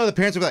 The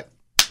parents would be like,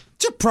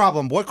 "What's your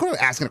problem, boy? Quit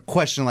asking a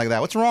question like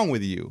that. What's wrong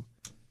with you?"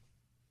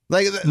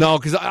 Like, no,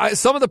 because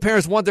some of the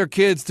parents want their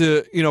kids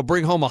to,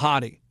 bring home a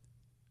hottie.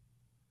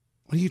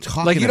 What are you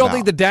talking like you about? don't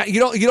think the dad you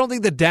don't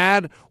think the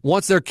dad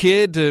wants their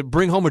kid to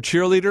bring home a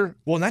cheerleader?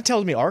 Well, and that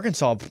tells me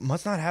Arkansas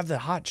must not have the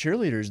hot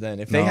cheerleaders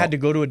then. If they had to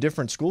go to a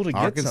different school to get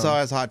Arkansas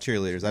has hot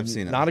cheerleaders. I've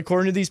seen it. Not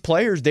according to these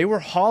players. They were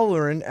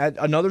hollering at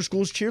another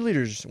school's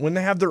cheerleaders when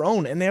they have their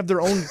own, and they have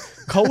their own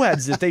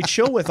co-eds that they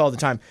chill with all the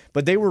time.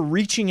 But they were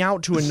reaching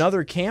out to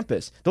another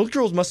campus. Those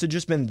girls must have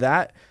just been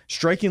that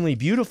strikingly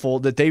beautiful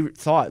that they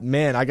thought,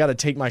 man, I got to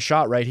take my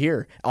shot right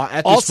here at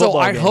this Also,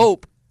 football game.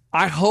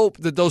 I hope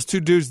that those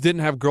two dudes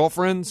didn't have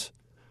girlfriends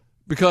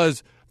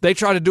because they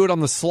tried to do it on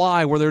the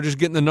sly where they were just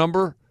getting the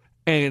number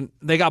and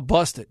they got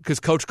busted because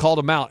coach called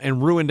them out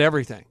and ruined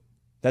everything.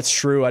 That's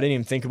true. I didn't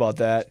even think about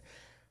that.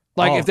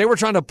 Like if they were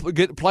trying to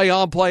play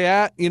on, play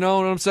at, you know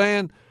what I'm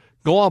saying?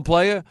 Go on,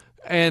 play it.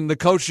 And the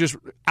coach just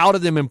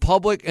outed them in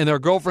public and their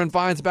girlfriend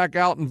finds back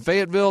out in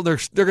Fayetteville. They're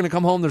going to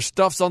come home. Their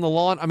stuff's on the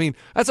lawn. I mean,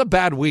 that's a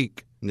bad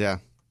week. Yeah.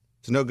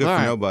 It's no good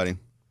for nobody.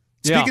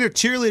 Yeah. Speaking of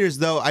cheerleaders,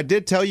 though, I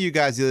did tell you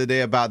guys the other day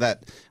about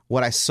that.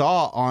 What I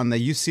saw on the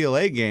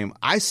UCLA game,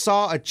 I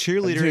saw a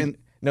cheerleader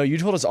No, you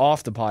told us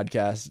off the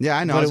podcast. Yeah,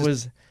 I know.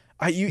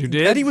 But You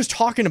did? Eddie was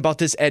talking about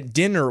this at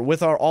dinner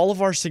with all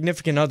of our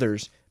significant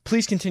others.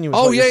 Please continue.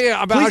 With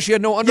about how she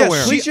had no underwear.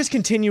 Yes, please just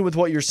continue with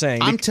what you're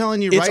saying. I'm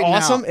telling you it's right now.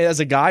 It's awesome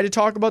as a guy to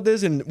talk about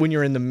this and when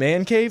you're in the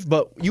man cave,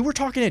 but you were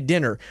talking at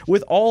dinner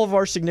with all of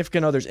our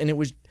significant others, and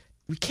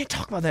we can't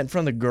talk about that in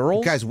front of the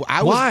girls. Guys,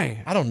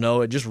 Why? I don't know.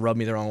 It just rubbed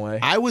me the wrong way.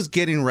 I was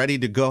getting ready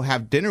to go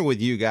have dinner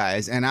with you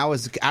guys, and I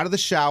was out of the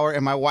shower,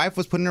 and my wife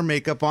was putting her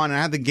makeup on, and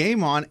I had the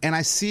game on, and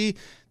I see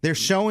they're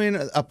showing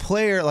a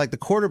player, like the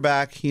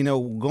quarterback, going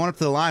up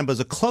to the line, but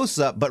it's a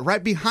close-up, but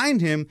right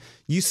behind him,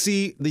 you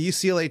see the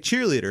UCLA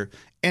cheerleader,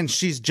 and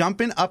she's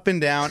jumping up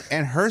and down,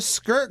 and her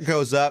skirt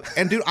goes up,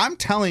 and dude, I'm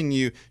telling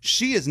you,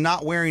 she is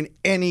not wearing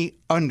any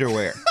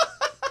underwear.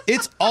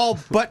 It's all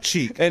butt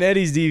cheek. And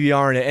Eddie's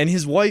DVRing it, and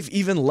his wife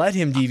even let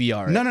him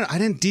DVR it. No, I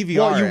didn't DVR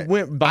Well, you it.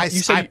 went back.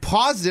 I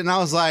paused it, and I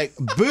was like,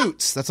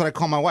 Boots, that's what I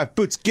call my wife.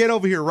 Boots, get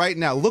over here right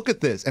now. Look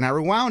at this. And I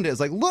rewound it. It's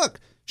like, look,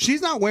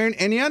 she's not wearing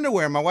any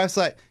underwear. My wife's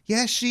like,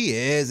 yeah, she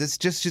is. It's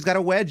just she's got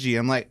a wedgie.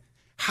 I'm like,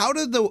 how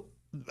do those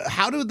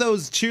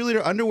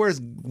cheerleader underwears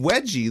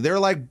wedgie? They're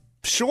like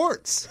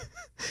shorts.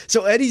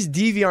 So Eddie's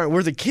DVRing.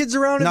 Were the kids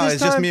around at No, this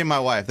it's time? just me and my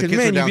wife. The kids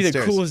man, are downstairs. you'd be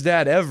the coolest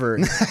dad ever.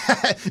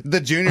 The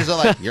juniors are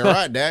like, you're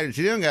right, Dad.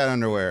 She don't got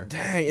underwear.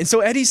 Dang. And so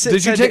Eddie said,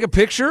 Did you take a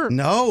picture?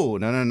 No.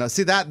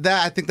 See, that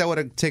I think that would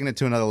have taken it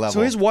to another level. So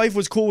his wife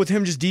was cool with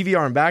him just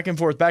DVRing back and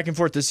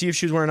forth to see if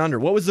she was wearing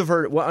underwear. What was the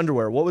verdict? What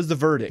underwear? What was the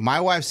verdict?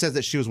 My wife says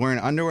that she was wearing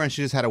underwear and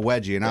she just had a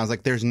wedgie, and I was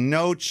like, "There's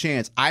no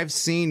chance." I've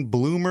seen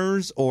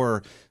bloomers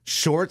or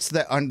shorts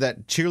that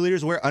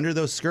cheerleaders wear under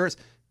those skirts.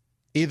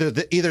 Either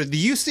the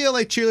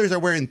UCLA cheerleaders are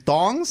wearing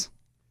thongs,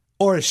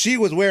 or she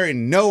was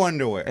wearing no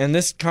underwear. And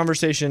this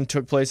conversation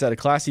took place at a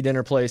classy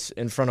dinner place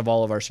in front of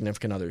all of our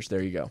significant others.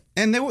 There you go.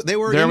 And they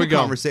were in the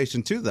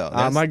conversation too, though.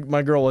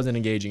 My girl wasn't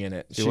engaging in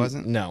it. She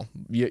wasn't? No.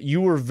 You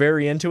were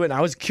very into it, and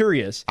I was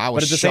curious. I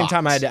was but at the same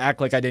time, I had shocked. to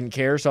act like I didn't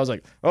care. So I was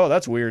like, oh,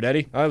 that's weird,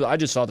 Eddie. I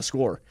just saw the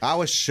score. I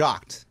was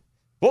shocked.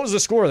 What was the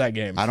score of that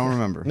game? I don't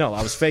remember. No,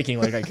 I was faking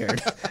like I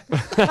cared.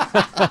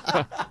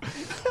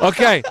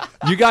 Okay,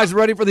 you guys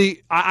ready for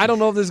I don't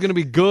know if this is going to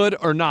be good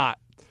or not.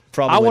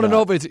 Probably I want to not.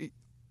 know if it's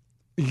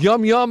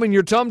yum yum in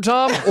your tum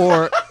tum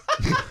or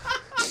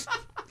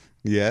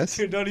Yes.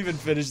 Dude, don't even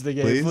finish the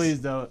game. Please? Please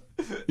don't.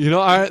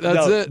 all right,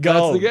 that's No, it. go,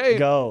 That's the game.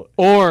 go.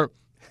 Or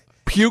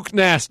puke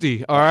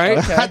nasty. All right.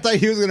 I thought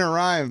he was going to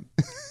rhyme.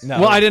 No.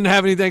 Well, I didn't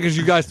have anything because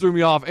you guys threw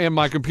me off, and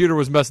my computer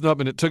was messing up,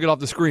 and it took it off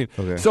the screen.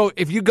 Okay. So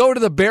if you go to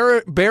the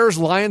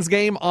Bears-Lions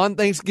game on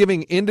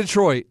Thanksgiving in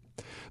Detroit,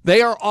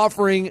 they are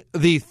offering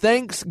the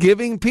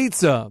Thanksgiving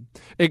pizza.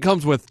 It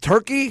comes with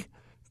turkey,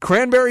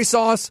 cranberry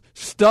sauce,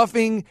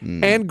 stuffing,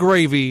 and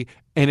gravy,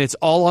 and it's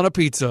all on a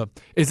pizza.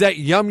 Is that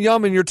yum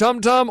yum in your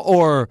tum-tum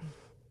or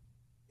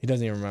He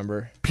doesn't even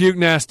remember. puke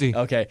nasty?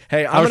 Okay.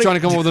 Hey, I was trying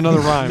to come up with another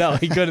rhyme. No,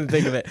 he couldn't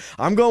think of it.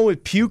 I'm going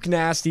with puke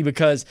nasty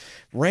because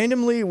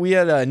randomly we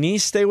had a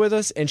niece stay with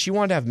us and she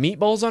wanted to have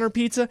meatballs on her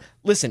pizza.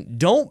 Listen,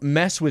 don't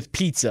mess with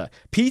pizza.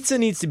 Pizza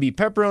needs to be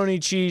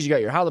pepperoni, cheese. You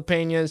got your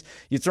jalapenos.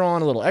 You throw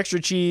on a little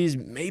extra cheese,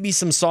 maybe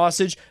some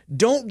sausage.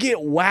 Don't get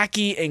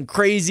wacky and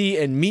crazy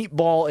and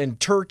meatball and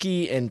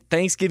turkey and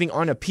Thanksgiving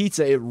on a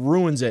pizza. It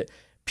ruins it.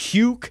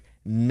 Puke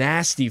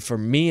nasty for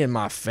me and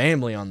my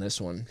family on this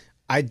one.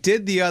 I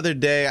did the other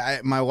day.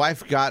 My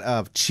wife got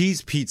a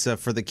cheese pizza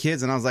for the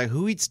kids, and I was like,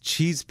 who eats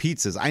cheese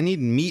pizzas? I need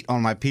meat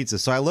on my pizza.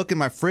 So I look in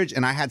my fridge,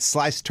 and I had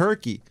sliced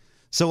turkey.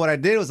 So what I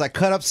did was I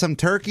cut up some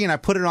turkey, and I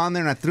put it on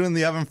there, and I threw it in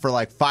the oven for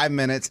like 5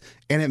 minutes,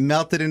 and it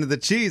melted into the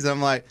cheese. I'm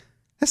like,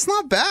 that's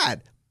not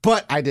bad.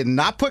 But I did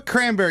not put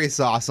cranberry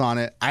sauce on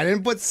it. I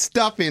didn't put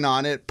stuffing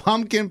on it,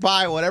 pumpkin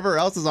pie, whatever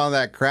else is on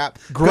that crap.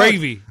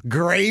 Gravy.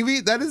 Gravy?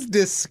 That is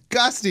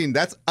disgusting.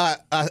 That's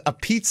a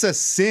pizza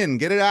sin.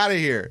 Get it out of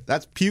here.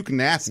 That's puke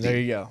nasty. There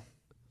you go.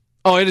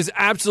 Oh, it is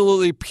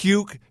absolutely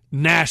puke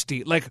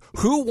nasty. Like,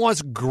 who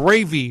wants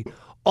gravy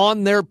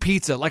on their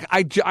pizza? Like,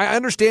 I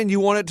understand you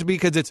want it to be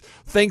because it's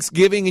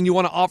Thanksgiving and you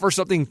want to offer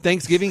something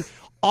Thanksgiving.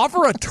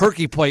 Offer a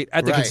turkey plate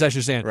at the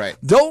concession stand. Right.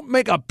 Don't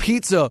make a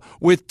pizza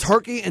with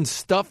turkey and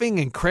stuffing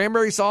and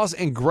cranberry sauce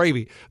and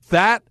gravy.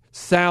 That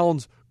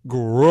sounds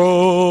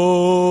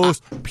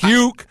gross.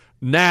 Puke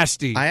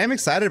nasty. I am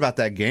excited about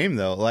that game,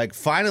 though. Like,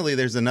 finally,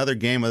 there's another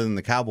game other than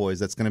the Cowboys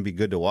that's going to be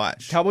good to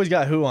watch. Cowboys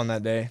got who on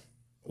that day?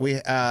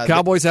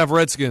 Cowboys have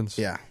Redskins.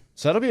 Yeah.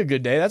 So that'll be a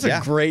good day. That's a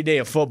great day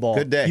of football.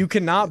 Good day. You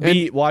cannot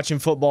beat watching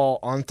football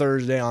on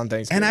Thursday on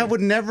Thanksgiving. And I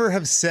would never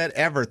have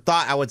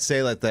thought I would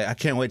say, like, I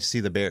can't wait to see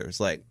the Bears.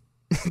 Like,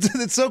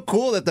 it's so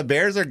cool that the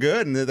Bears are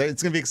good, and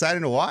it's going to be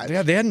exciting to watch.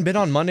 Yeah, they hadn't been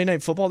on Monday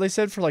Night Football, they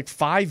said, for like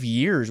 5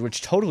 years,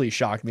 which totally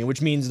shocked me,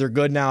 which means they're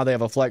good now. They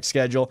have a flex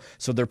schedule,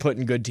 so they're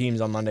putting good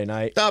teams on Monday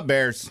night. The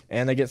Bears.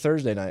 And they get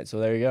Thursday night, so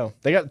there you go.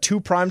 They got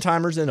 2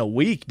 primetimers in a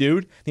week,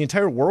 dude. The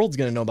entire world's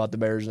going to know about the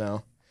Bears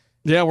now.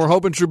 Yeah, we're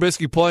hoping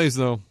Trubisky plays,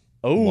 though.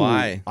 Oh,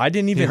 why? I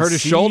didn't even hurt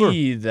his see shoulder.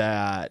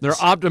 that. They're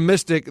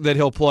optimistic that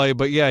he'll play,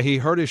 but yeah, he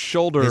hurt his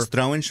shoulder. His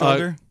throwing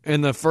shoulder?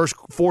 In the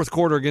fourth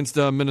quarter against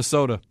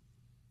Minnesota.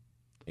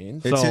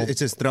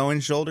 It's his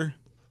throwing shoulder?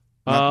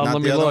 Let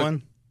Not me the other look.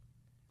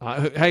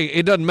 one? Hey,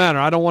 it doesn't matter.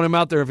 I don't want him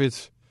out there if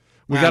it's.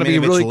 We Well, got to be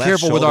if it's really left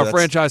careful with shoulder, our that's-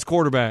 franchise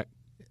quarterback.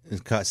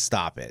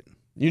 Stop it.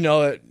 You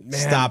know it, man.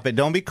 Stop it.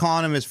 Don't be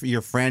calling him as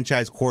your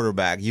franchise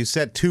quarterback. You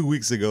said 2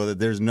 weeks ago that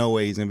there's no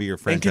way he's going to be your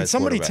franchise And can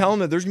somebody quarterback. tell him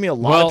that there's going to be a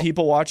lot of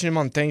people watching him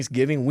on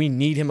Thanksgiving? We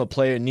need him to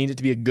play. Need it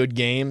to be a good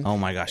game. Oh,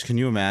 my gosh. Can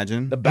you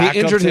imagine? The He backup's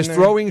injured in his there.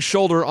 throwing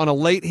shoulder on a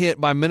late hit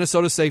by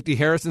Minnesota safety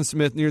Harrison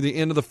Smith near the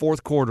end of the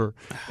fourth quarter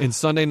in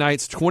Sunday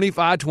night's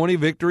 25-20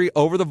 victory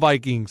over the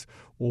Vikings.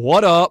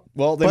 What up?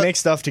 Well, they make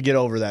stuff to get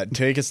over that.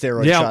 Take a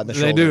steroid Yeah, shot in the they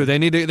shoulder. do.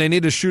 They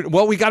need to shoot.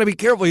 Well, we got to be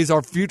careful. He's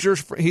our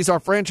he's our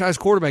franchise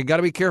quarterback. Got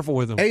to be careful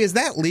with him. Hey, is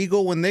that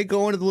legal when they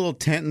go into the little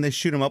tent and they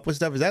shoot him up with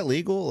stuff? Is that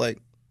legal? Like,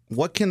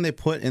 what can they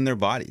put in their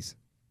bodies?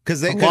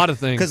 Because A lot of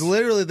things. Because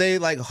literally, they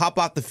like hop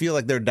off the field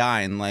like they're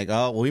dying. Like,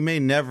 oh, we may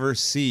never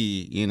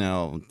see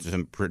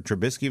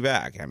Trubisky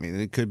back. I mean,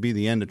 it could be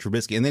the end of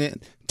Trubisky. And then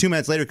 2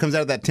 minutes later, he comes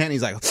out of that tent. And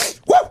he's like,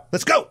 "Woo,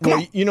 let's go!" Come Well,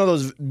 on. you know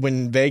those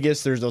when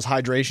Vegas, there's those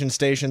hydration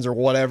stations or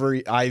whatever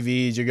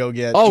IVs you go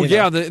get. Oh you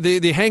know. yeah,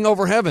 the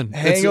hangover heaven.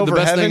 Hangover it's the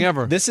best heaven. thing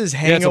ever. This is Yeah,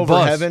 it's a hangover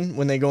buzz. heaven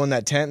when they go in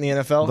that tent in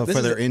the NFL. But This for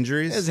is- their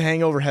injuries? This is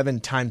hangover heaven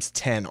times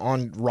 10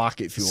 on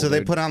rocket fuel. So they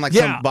dude. put on like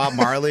Yeah. some Bob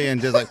Marley and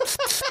just like,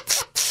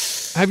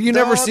 Have you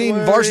never Don't seen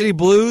worry. Varsity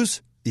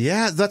Blues?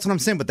 yeah, that's what I'm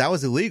saying. But that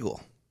was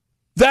illegal.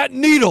 That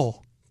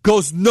needle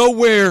goes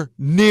nowhere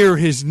near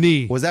his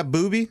knee. Was that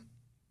Booby?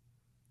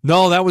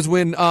 No, that was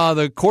when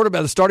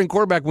the starting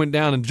quarterback went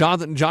down, and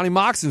Johnny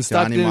Moxon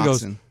stepped Johnny in and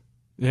Moxon. goes,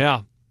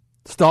 "Yeah,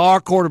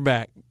 star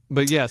quarterback."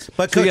 But yes,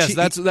 But so Coach, yes,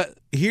 that's that.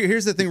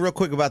 Here's the thing, real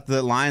quick about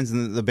the Lions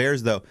and the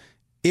Bears, though.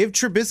 If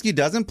Trubisky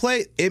doesn't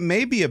play, it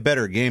may be a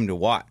better game to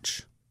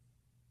watch.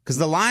 Because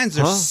the Lions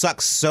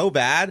suck so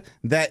bad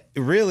that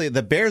really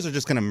the Bears are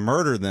just going to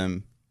murder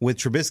them with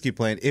Trubisky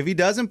playing. If he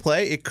doesn't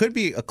play, it could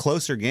be a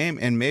closer game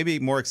and maybe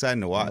more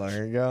exciting to watch.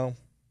 There you go.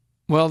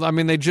 Well, I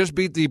mean, they just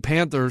beat the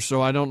Panthers,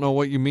 so I don't know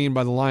what you mean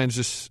by the Lions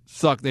just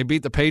suck. They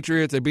beat the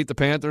Patriots, they beat the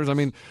Panthers. I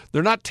mean,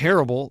 they're not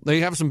terrible.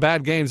 They have some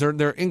bad games.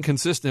 They're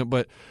inconsistent,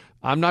 but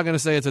I'm not going to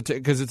say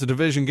because it's a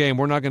division game.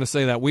 We're not going to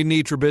say that. We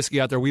need Trubisky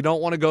out there. We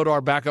don't want to go to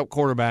our backup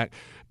quarterback.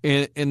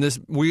 In this,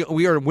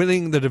 we are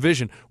winning the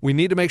division. We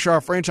need to make sure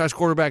our franchise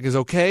quarterback is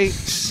okay.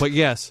 But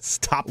yes,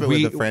 Stop it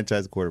with the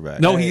franchise quarterback.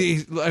 No,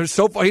 he's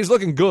so far he's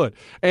looking good.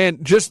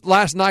 And just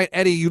last night,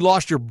 Eddie, you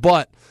lost your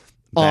butt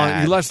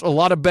Bad. You lost a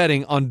lot of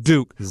betting on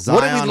Duke.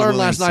 What did we Zion learn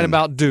last night Williamson.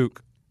 about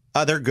Duke?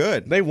 They're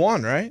good. They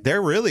won, right?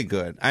 They're really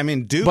good. I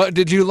mean, Duke. But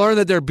did you learn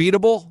that they're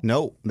beatable?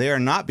 No, they are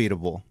not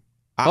beatable.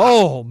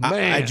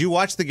 Man. Did you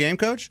watch the game,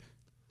 Coach?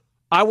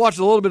 I watched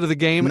a little bit of the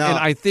game, No. and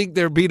I think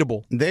they're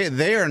beatable.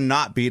 They are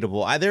not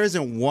beatable. There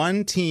isn't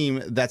one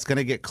team that's going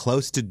to get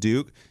close to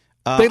Duke.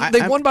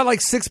 They won by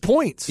like 6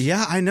 points.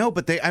 Yeah, I know,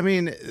 but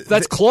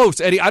That's close,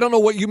 Eddie. I don't know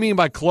what you mean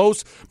by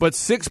close, but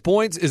 6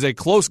 points is a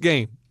close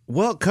game.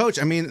 Well, Coach,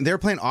 I mean, they're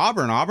playing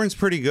Auburn. Auburn's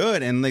pretty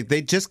good, and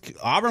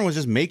Auburn was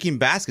just making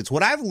baskets.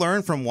 What I've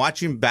learned from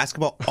watching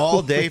basketball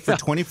all day for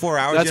 24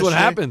 hours That's what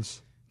yesterday,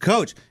 happens.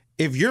 Coach,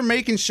 if you're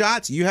making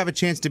shots, you have a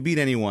chance to beat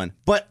anyone.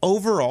 But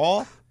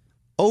overall,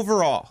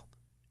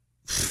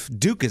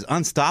 Duke is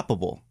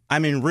unstoppable. I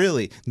mean,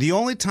 really, the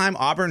only time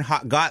Auburn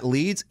got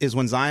leads is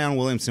when Zion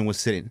Williamson was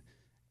sitting.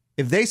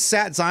 If they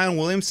sat Zion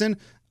Williamson,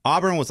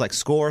 Auburn was like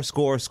score,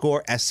 score,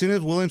 score. As soon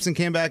as Williamson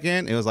came back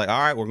in, it was like, all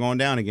right, we're going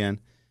down again.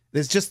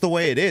 It's just the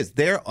way it is.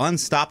 They're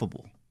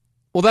unstoppable.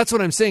 Well, that's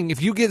what I'm saying.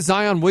 If you get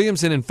Zion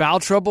Williamson in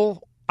foul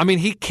trouble, I mean,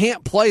 he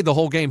can't play the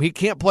whole game. He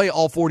can't play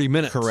all 40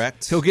 minutes.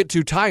 Correct. He'll get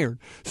too tired.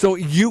 So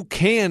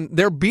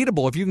they're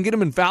beatable. If you can get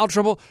him in foul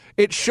trouble,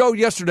 it showed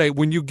yesterday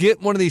when you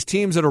get one of these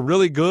teams that are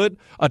really good,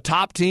 a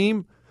top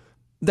team,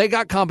 they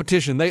got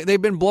competition.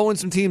 They've been blowing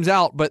some teams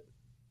out, but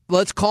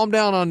let's calm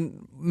down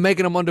on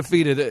making them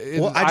undefeated.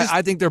 Well,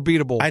 I think they're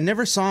beatable. I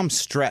never saw him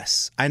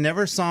stress.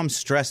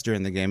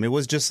 During the game. It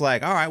was just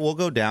like, all right, we'll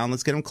go down.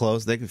 Let's get them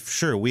close.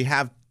 We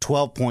have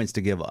 12 points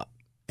to give up.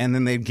 And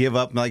then they'd give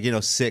up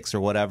 6 or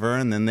whatever,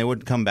 and then they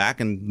would come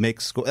back and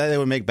they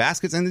would make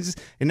baskets, and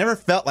it never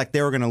felt like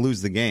they were going to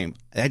lose the game.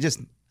 I just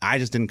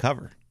didn't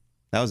cover.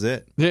 That was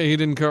it. Yeah, he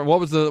didn't cover. What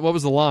was the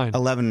line?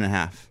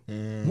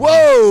 11.5.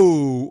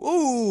 Whoa!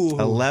 Ooh.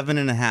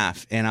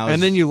 11.5.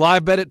 And then you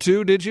live bet it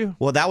too, did you?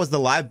 Well, that was the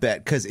live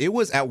bet because it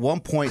was at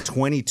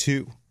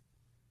 1.22.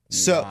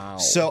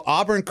 So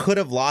Auburn could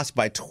have lost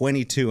by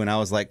 22, and I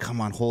was like,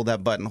 come on, hold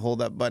that button.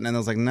 And I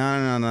was like,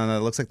 no. It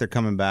looks like they're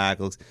coming back.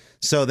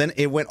 So then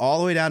it went all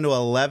the way down to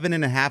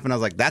 11.5, and I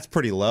was like, that's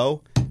pretty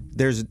low.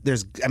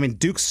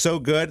 Duke's so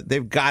good,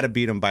 they've got to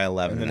beat them by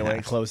 11. And then it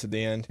went close at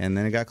the end. And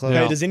then it got close.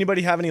 Hey, does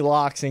anybody have any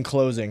locks in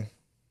closing?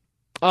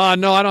 No, I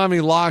don't have any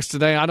locks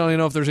today. I don't even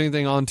know if there's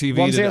anything on TV.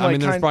 Well, I'm saying,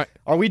 today.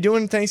 are we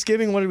doing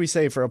Thanksgiving? What did we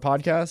say for a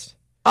podcast?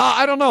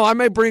 I don't know. I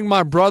may bring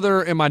my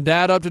brother and my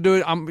dad up to do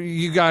it.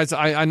 You guys,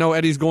 I know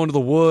Eddie's going to the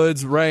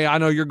woods. Ray, I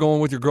know you're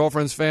going with your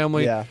girlfriend's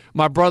family. Yeah.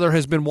 My brother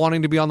has been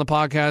wanting to be on the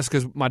podcast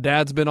because my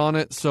dad's been on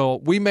it. So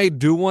we may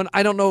do one.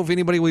 I don't know if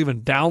anybody will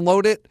even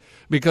download it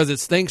because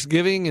it's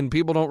Thanksgiving and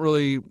people don't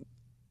really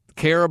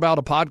care about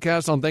a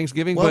podcast on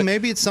Thanksgiving. Well, but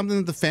maybe it's something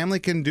that the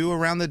family can do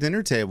around the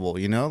dinner table.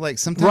 Like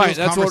sometimes Right, those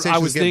that's what I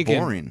conversations was get thinking.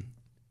 boring.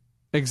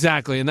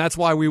 Exactly, and that's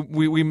why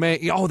we may.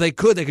 They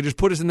could just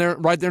put us in there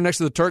right there next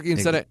to the turkey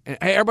instead of hey,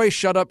 everybody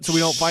shut up so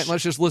we don't fight. And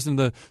let's just listen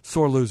to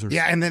sore losers.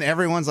 Yeah, and then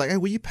everyone's like, hey,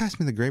 will you pass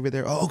me the gravy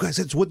there? Oh, guys,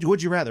 it's would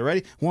you rather?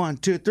 Ready? 1,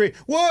 2, 3.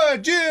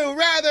 Would you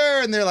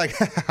rather? And they're like,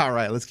 all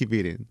right, let's keep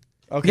eating.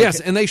 Okay. Yes,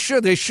 and they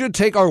should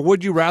take our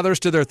would you rathers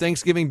to their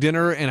Thanksgiving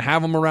dinner and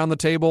have them around the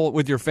table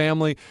with your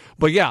family.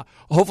 But yeah,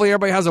 hopefully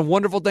everybody has a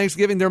wonderful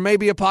Thanksgiving. There may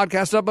be a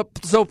podcast up,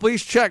 so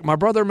please check. My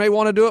brother may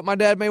want to do it. My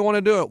dad may want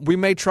to do it. We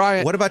may try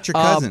it. What about your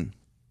cousin?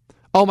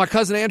 My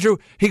cousin Andrew,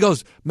 he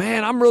goes,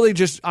 man,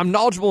 I'm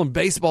knowledgeable in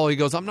baseball. He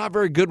goes, I'm not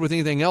very good with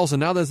anything else. And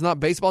now that it's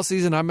not baseball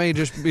season, I may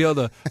just be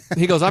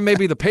he goes, I may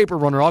be the paper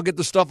runner. I'll get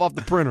the stuff off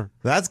the printer.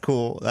 That's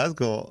cool.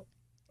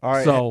 All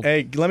right. So-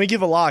 hey, let me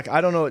give a lock. I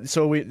don't know.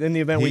 So in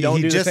the event we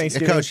don't do the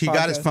Thanksgiving Coach, he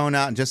got his podcast- phone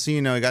out. Just so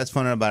you know, he got his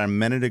phone out about a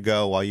minute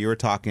ago while you were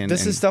talking.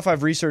 This is stuff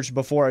I've researched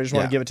before. I just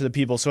want to Yeah. give it to the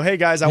people. So, hey,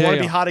 guys, I want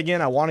to be hot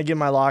again. I want to give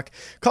my lock.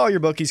 Call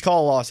your bookies.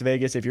 Call Las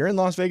Vegas. If you're in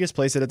Las Vegas,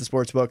 place it at the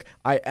Sportsbook.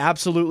 I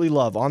absolutely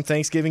love, on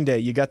Thanksgiving Day,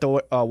 you got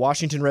the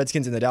Washington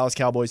Redskins and the Dallas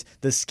Cowboys.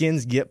 The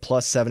Skins get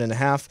plus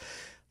 7.5.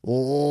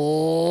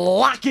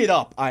 Lock it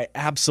up. I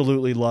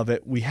absolutely love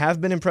it. We have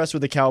been impressed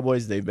with the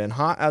Cowboys. They've been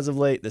hot as of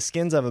late. The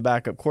Skins have a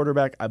backup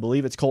quarterback. I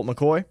believe it's Colt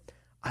McCoy.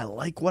 I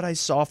like what I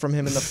saw from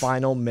him in the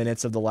final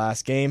minutes of the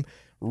last game.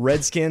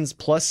 Redskins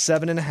plus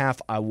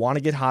 7.5. I want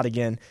to get hot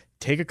again.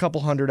 Take a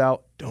couple hundred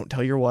out. Don't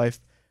tell your wife.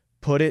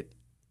 Put it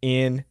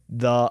in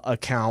the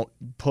account.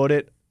 Put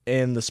it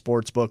in the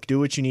sports book. Do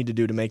what you need to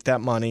do to make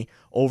that money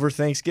over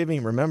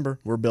Thanksgiving. Remember,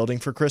 we're building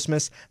for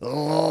Christmas.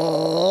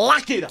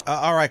 Lock it up.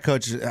 all right,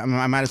 Coach. I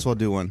might as well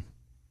do one.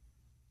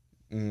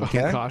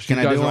 Okay. Oh, gosh, Can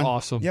you I guys do are one?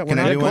 awesome. Yeah, Can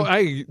I do one?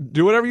 Hey,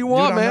 do whatever you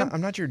want, Dude, man.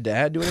 I'm not your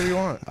dad. Do whatever you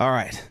want. All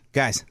right,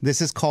 guys,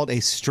 this is called a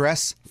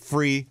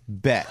stress-free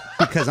bet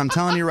because I'm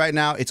telling you right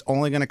now, it's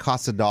only going to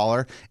cost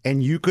 $1,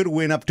 and you could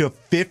win up to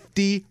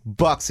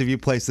 $50 if you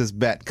place this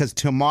bet. Because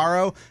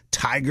tomorrow,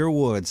 Tiger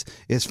Woods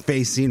is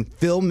facing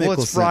Phil Mickelson.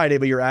 Well, it's Friday,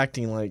 but you're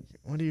acting like,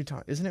 what are you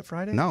talking? Isn't it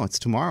Friday? No, it's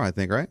tomorrow, I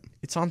think, right?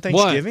 It's on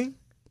Thanksgiving?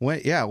 When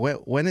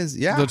is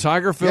The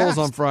Tiger Phil's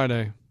Yeah. on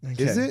Friday.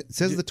 Is it? It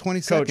says the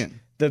 22nd. Coach,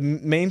 the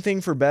main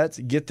thing for bets,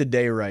 get the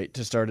day right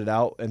to start it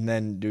out and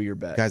then do your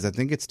bet. Guys, I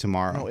think it's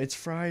tomorrow. No, it's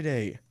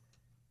Friday.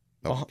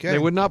 Okay. They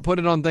would not put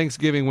it on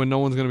Thanksgiving when no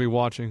one's going to be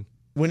watching.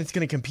 when it's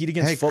going to compete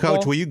against Hey, football?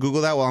 Coach, will you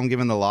Google that while I'm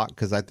giving the lock?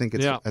 Because I think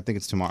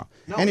it's tomorrow.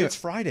 No, Anyway, it's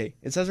Friday.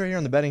 It says right here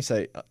on the betting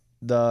site,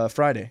 the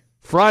Friday.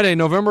 Friday,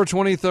 November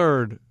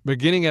 23rd,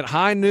 beginning at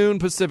high noon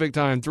Pacific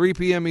time, 3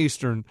 p.m.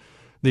 Eastern.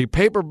 The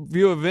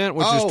pay-per-view event,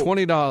 which is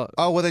 $20.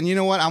 Oh, well, then you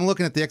know what? I'm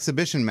looking at the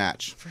exhibition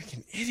match.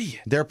 Freaking idiot.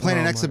 They're playing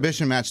an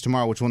exhibition match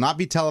tomorrow, which will not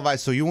be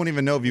televised, so you won't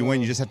even know if you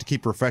win. You just have to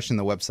keep refreshing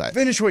the website.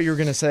 Finish what you were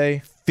going to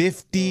say.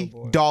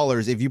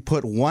 $50 if you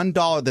put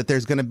 $1 that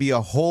there's going to be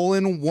a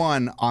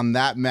hole-in-one on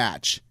that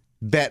match.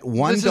 Bet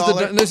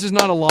 $1. This is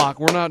not a lock.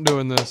 We're not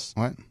doing this.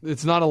 What?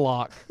 It's not a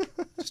lock.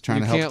 Just trying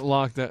You to help. can't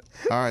lock that.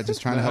 All right,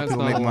 just trying to help That's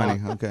people not make a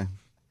money. Okay.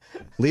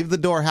 Leave the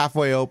door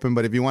halfway open,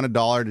 but if you want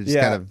 $1 to just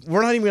kind of.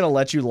 We're not even going to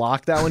let you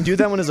lock that one. Do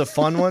that one as a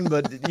fun one,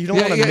 but you don't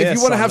want to miss if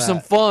you want to on have that.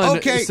 some fun,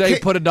 put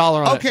 $1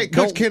 on it. Okay,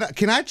 Coach,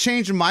 can I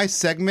change my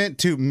segment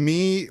to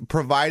me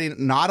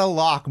providing not a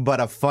lock, but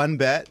a fun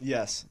bet?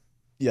 Yes.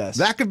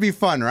 That could be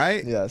fun,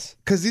 right? Yes.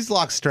 Because these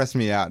locks stress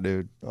me out,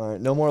 dude. All right,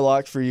 no more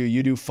locks for you.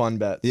 You do fun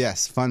bets.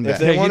 Yes, fun bet. If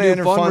they You want to do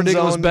enter fun, fun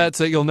ridiculous zone, bets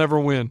that you'll never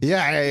win.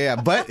 Yeah.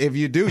 But if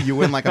you do, you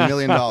win like $1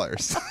 million.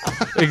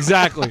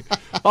 Exactly.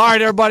 All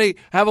right, everybody,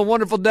 have a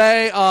wonderful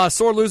day.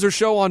 Sore Loser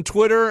Show on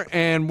Twitter,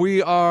 and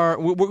we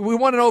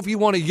want to know if you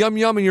want a yum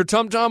yum in your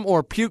tum tum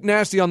or puke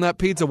nasty on that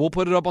pizza. We'll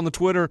put it up on the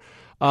Twitter.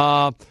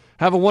 Have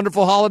a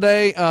wonderful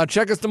holiday.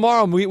 Check us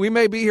tomorrow. We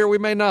may be here, we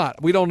may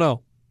not. We don't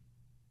know.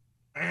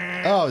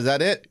 Oh, is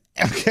that it?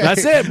 Okay.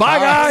 That's it. Bye, All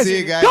right, guys. see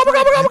you guys. Gobble,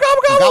 gobble, gobble,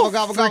 gobble, gobble. Gobble,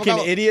 gobble, gobble, freaking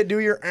gobble. idiot, do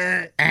your.